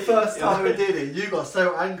 The first time we did it, you got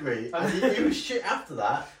so angry, and he was shit after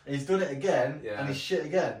that. And he's done it again, and he's shit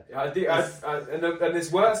again. Yeah, and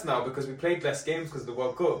it's worse now because we played less games because of the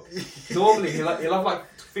World Cup. Normally he'll have like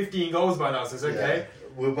 15 goals by now, so it's okay. Yeah.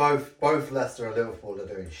 We're both Leicester and Liverpool are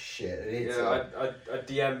doing shit. I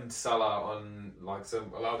DM'd Salah on like, so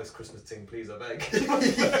allow this Christmas thing, please, I beg. Yeah,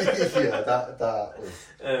 that was.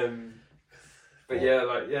 But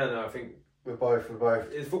I think we're both.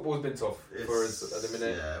 Football's been tough for us at the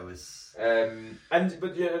minute. Yeah, it was.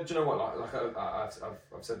 But do you know what? Like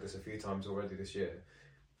I've said this a few times already this year.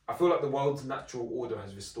 I feel like the world's natural order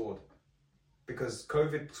has restored because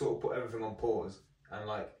COVID sort of put everything on pause, and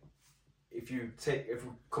like. If we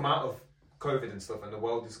come out of COVID and stuff and the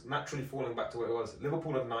world is naturally falling back to where it was,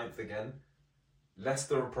 Liverpool are 9th again.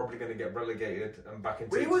 Leicester are probably going to get relegated and back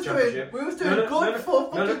into the Championship. We was doing good before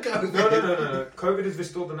fucking COVID. No. COVID has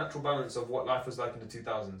restored the natural balance of what life was like in the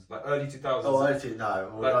 2000s, like early 2000s. Oh, actually, no.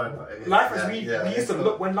 Life was we used to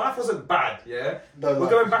look when life wasn't bad. Yeah, we're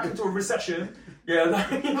going back into a recession. Yeah,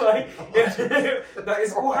 that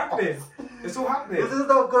is all happening. It's all happening. This is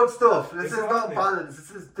not good stuff. This is not balance.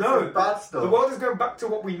 This is bad stuff. The world is going back to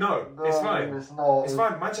what we know. No, it's fine. It's not. It's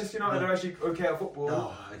fine. Manchester United are actually okay at football.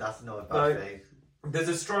 No, that's not a bad thing. There's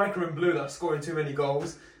a striker in blue that's scoring too many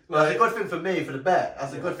goals. That's a good thing for me, for the bet.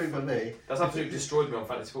 That's a good thing for me. That's absolutely destroyed me on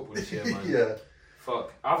fantasy football this year, man. Yeah.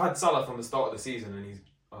 Fuck. I've had Salah from the start of the season and he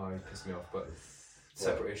pissed me off, but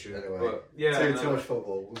separate issue. Anyway, but yeah, too much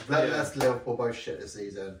football. That's Liverpool both shit this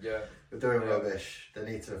season. Yeah. We're doing rubbish. They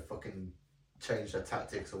need to fucking change their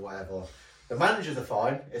tactics or whatever. The managers are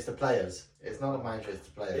fine. It's the players. It's not the managers. It's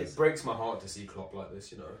the players. It breaks my heart to see Klopp like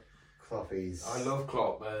this. Klopp, I love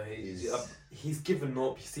Klopp, man. He's given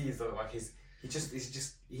up. He sees like he's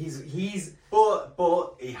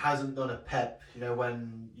But he hasn't done a Pep.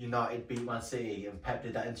 When United beat Man City and Pep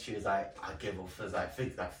did that interview, he's like, I give up. For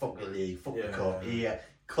fuck the league, fuck the cup.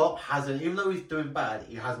 Klopp hasn't, even though he's doing bad,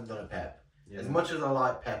 he hasn't done a Pep. Yeah. As much as I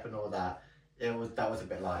like Pep and all that, that was a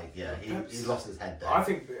bit like, he lost his head there. I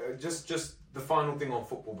think just the final thing on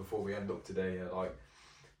football before we end up today,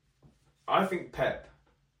 I think Pep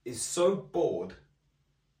is so bored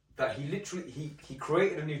that he literally he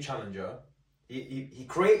created a new challenger. He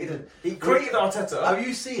created Arteta. Have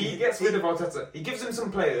you seen? He gets rid of Arteta. He gives him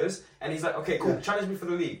some players, and he's like, okay, cool, challenge me for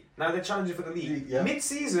the league. Now they're challenging for the league. Yeah.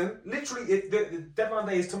 Mid-season, literally, the deadline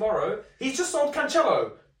day is tomorrow. He's just sold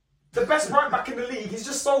Cancelo, the best right back in the league. He's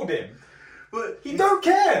just sold him. But he don't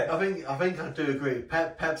care. I think I do agree.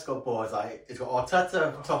 Pep's got boards. He's got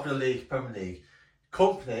Arteta top of the league, Premier League,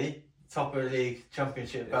 Company top of the league,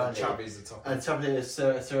 Championship, Xavi's the top, and Xavi is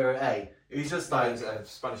Serie A. He's just like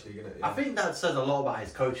Spanish league, isn't it? Yeah. I think that says a lot about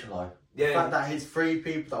his coaching life. The fact that his 3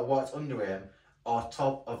 people that worked under him are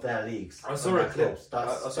top of their leagues. I saw a clip.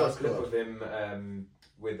 I saw a clip of him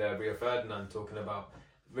with Rio Ferdinand talking about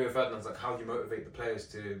Rio Ferdinand's like, how do you motivate the players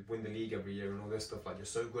to win the league every year and all this stuff? Like, you're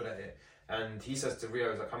so good at it. And he says to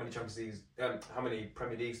Rio, he's like, how many Champions Leagues, how many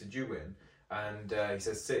Premier Leagues did you win? And he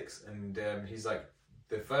says 6. And he's like,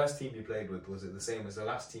 the first team you played with, was it the same as the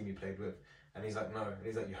last team you played with? And he's like, no. And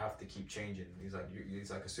he's like, you have to keep changing. He's like,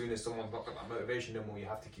 as soon as someone's not got that motivation anymore, you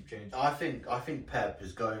have to keep changing. I think Pep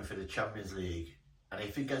is going for the Champions League, and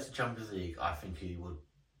if he gets the Champions League, I think he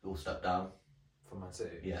will step down from Man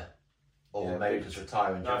City. Yeah. or maybe just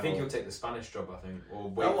retire in general. I think he'll take the Spanish job. I think, or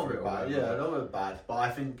wait that for won't it. be bad. Yeah, that won't be bad. But I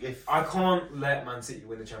think I can't let Man City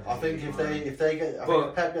win the Champions League. I think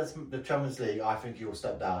if Pep gets the Champions League, I think he will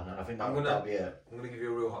step down, and I think that'll be it. I'm gonna give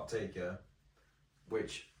you a real hot take, yeah.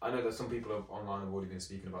 Which I know that some people online have already been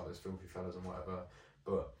speaking about those filthy fellas and whatever,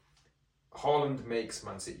 but Haaland makes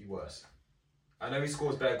Man City worse. I know he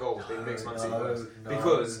scores bare goals, but he makes Man City worse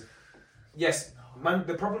because yes.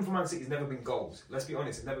 The problem for Man City has never been goals. Let's be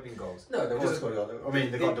honest, it's never been goals. No, they've always got. I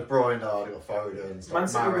mean, they got De Bruyne, they got Foden, and stuff. Man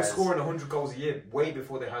City were scoring 100 goals a year way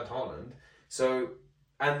before they had Haaland. So,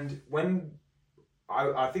 and when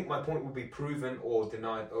I think my point will be proven or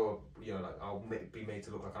denied, or I'll be made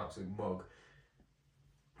to look like an absolute mug.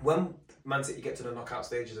 When Man City get to the knockout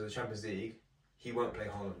stages of the Champions League, he won't play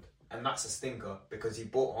Haaland, and that's a stinker because he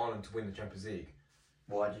bought Haaland to win the Champions League.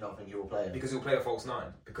 Why do you not think he will play him? Because he'll play a false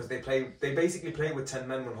nine. Because they basically play with 10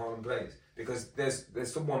 men when Haaland plays. Because there's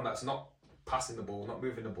someone that's not passing the ball, not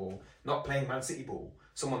moving the ball, not playing Man City ball.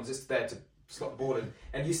 Someone's just there to slot the ball in.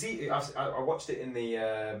 And you see, I watched it in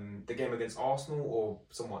the game against Arsenal or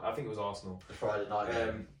someone. I think it was Arsenal. The Friday night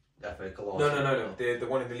game. FA Cup. No. The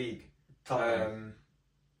one in the league.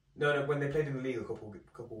 No, when they played in the league a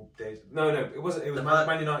couple days. No, it wasn't. It was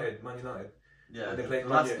Man United. Man United. Yeah, the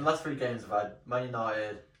last 3 games have had Man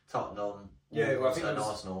United, Tottenham, Wolves, and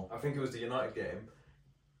Arsenal. I think it was the United game.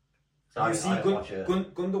 So you see,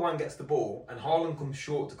 Gundogan gets the ball, and Haaland comes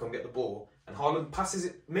short to come get the ball, and Haaland passes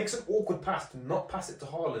it, makes an awkward pass to not pass it to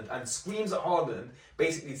Haaland, and screams at Haaland,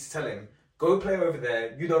 basically to tell him, go play over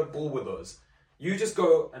there, you don't ball with us. You just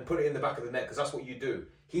go and put it in the back of the net, because that's what you do.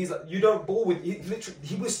 He's like, you don't ball with...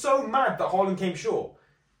 He was so mad that Haaland came short.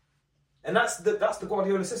 And that's the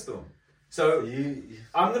Guardiola system. So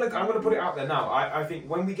I'm gonna put it out there now. I think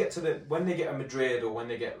when they get a Madrid or when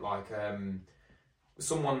they get like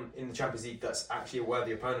someone in the Champions League that's actually a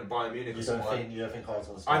worthy opponent, Bayern Munich or someone. You don't think Haaland's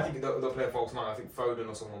going to start? I think they'll play a false nine. I think Foden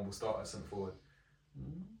or someone will start at centre forward.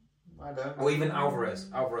 I don't. Or even Alvarez.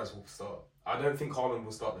 Alvarez will start. I don't think Haaland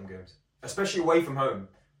will start them games, especially away from home.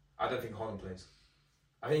 I don't think Haaland plays.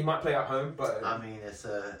 I think he might play at home, but I mean, it's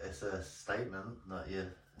a statement that you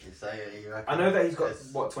say. I know that he's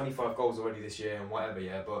got 25 goals already this year and whatever,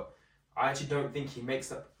 yeah. But I actually don't think he makes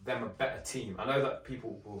them a better team. I know that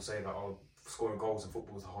people will say that scoring goals in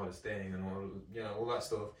football is the hardest thing and all that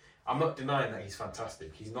stuff. I'm not denying that he's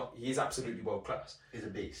fantastic. He's not. He is absolutely world class. He's a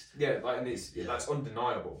beast. Yeah, that's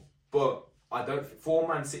undeniable. But I don't for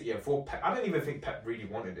Man City and for Pep. I don't even think Pep really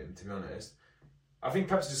wanted him, to be honest. I think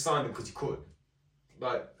Pep's just signed him because he could.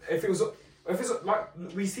 Like if it's like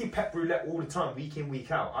we see Pep roulette all the time, week in, week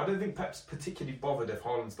out. I don't think Pep's particularly bothered if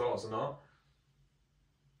Haaland starts or not.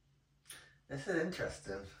 This is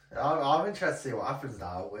interesting. I'm interested to see what happens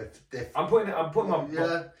now with this. We'll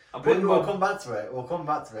come back to it.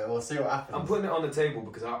 We'll see what happens. I'm putting it on the table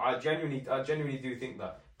because I genuinely do think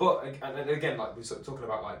that. But and again, like we're sort of talking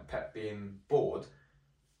about like Pep being bored.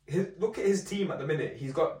 Look at his team at the minute.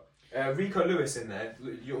 He's got Rico Lewis in there,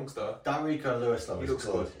 youngster. That Rico Lewis though is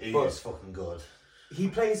good. He is fucking good. He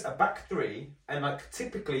plays a back three, and like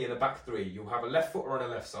typically in a back three, you'll have a left footer on the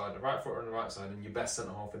left side, a right footer on the right side, and your best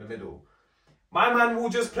centre half in the middle. My man will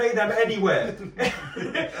just play them anywhere.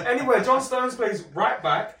 Anywhere. John Stones plays right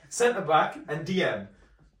back, centre back, and DM.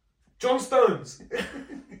 John Stones.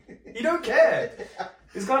 He don't care.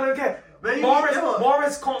 This guy don't care.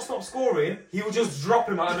 Mahrez can't stop scoring. He will just drop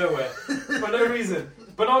him out of nowhere for no reason.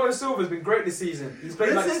 Bernardo Silva's been great this season. He's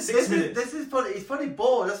played 6 minutes. This is funny. He's probably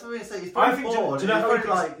bored. That's what I'm saying. He's probably bored. Do you know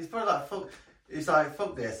he's probably like fuck. He's like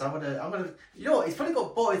fuck this. I'm gonna. You know what? He's probably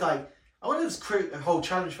got bored. He's like, I want to just create a whole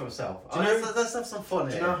challenge for himself. Let's have some fun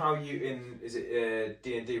here. Do you know how is it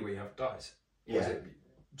D&D where you have dice? Yeah.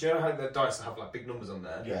 Do you know how the dice have like big numbers on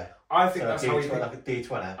there? Yeah. I think that's how he like a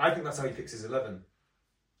D20. I think that's how he picks his 11.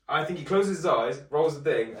 I think he closes his eyes, rolls the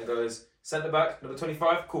thing, and goes centre back, number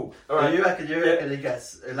 25. Cool. All right. So you reckon he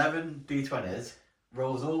gets 11 D20s,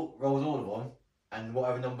 rolls all of them, and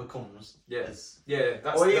whatever number comes. That's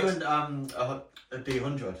even a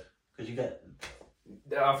D100 because you get.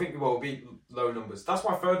 I think it will be low numbers. That's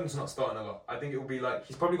why Foden's not starting a lot. I think it will be like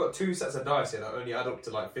he's probably got 2 sets of dice here that only add up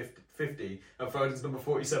to like 50, and Foden's number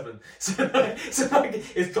 47. So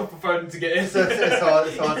it's tough for Foden to get in. So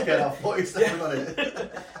it's hard to get off 47 on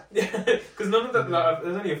it. Yeah, because none of them. Like,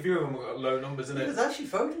 there's only a few of them got low numbers in it. Because actually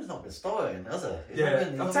Foden's not been starting, has he?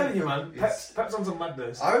 I'm telling you, man. Pep's on some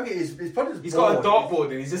madness. I reckon he's probably just He's got a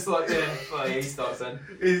dartboard and he's just like he starts then.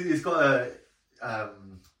 He's got a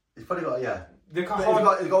he's probably got He's got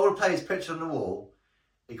all the players pictured on the wall.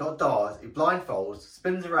 he got darts, he blindfolds,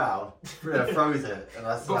 spins around, throws it, and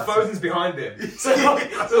that's. But Foden's behind him, so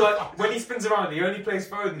like when he spins around, he only plays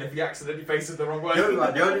Foden if he accidentally faces the wrong way.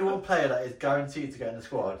 The only one player that is guaranteed to get in the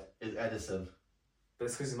squad is Edison. But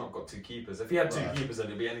it's because he's not got two keepers. If he had two keepers, then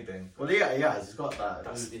it'd be anything. Well, yeah, he has. He's got that.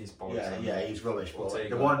 He's bollocks. Yeah, he's rubbish. But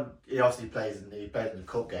Ortega. the one he obviously plays in the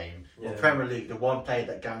cup game. Yeah. Well, Premier League, the one player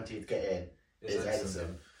that guaranteed to get in is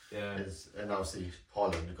Edison. Yeah. And obviously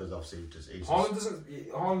Holland, because obviously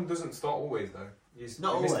Holland doesn't start always though. He's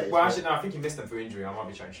not always. Well, actually, no. I think he missed them through injury. I might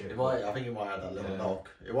be chatting shit. I think he might have that little knock.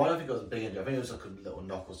 I don't think it was a big injury. I think it was like a little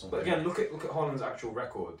knock or something. But again, look at Holland's actual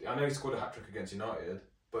record. I know he scored a hat trick against United,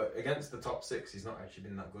 but against the top six, he's not actually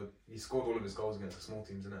been that good. He scored all of his goals against the small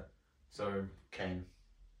teams, isn't it? So Kane,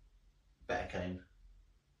 better Kane.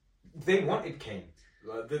 They wanted Kane.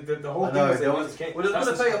 Like, the whole thing was they wanted Kane. Well, they were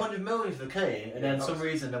going to pay 100 million for Kane, and then some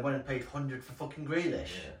reason they went and paid 100 for fucking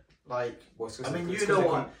Grealish. Yeah. Like, I mean, you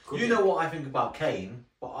know what I think about Kane,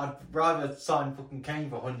 but I'd rather sign fucking Kane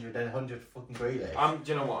for 100 than 100 for fucking Grealish.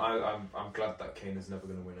 Do you know what? I'm glad that Kane is never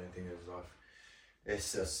going to win anything in his life.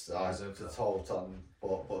 It's just it's whole ton,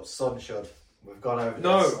 but Son should. We've gone over.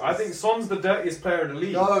 No, this. I think Son's the dirtiest player in the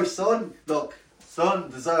league. No, Son. Look,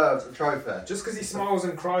 Son deserves a trophy. Just because he smiles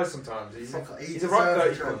and cries sometimes. He's a right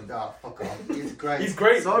dirty cunt. Nah, fuck off. He's great. He's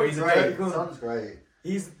great. Son's a dirty cunt. Son's great.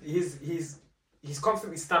 He's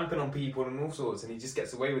constantly stamping on people and all sorts, and he just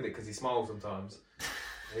gets away with it because he smiles sometimes.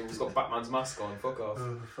 And he's got Batman's mask on. Fuck off.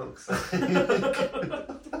 Oh, fuck's sake.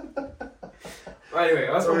 Well, anyway,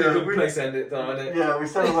 that's probably a good place to end it, though, isn't it? Yeah, we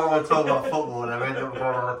said we want to talk about football, and we ended up going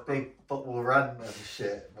on a big football rant and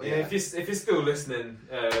shit. But yeah, if you're still listening,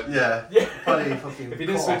 yeah, probably fucking. If you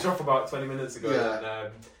didn't switch off about 20 minutes ago,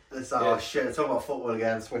 then it's shit. Talk about football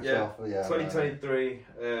again. Switch off. Yeah, 2023.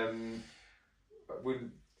 We've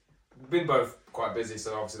been both quite busy,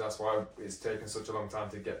 so obviously that's why it's taken such a long time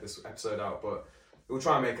to get this episode out. But we'll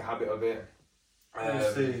try and make a habit of it.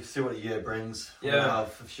 We'll see what the year brings. Yeah, we'll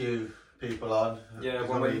have a few people on. Yeah,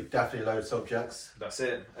 we definitely load subjects. That's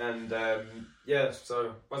it. And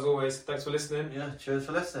so as always, thanks for listening. Yeah, cheers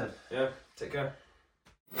for listening. Yeah, take care.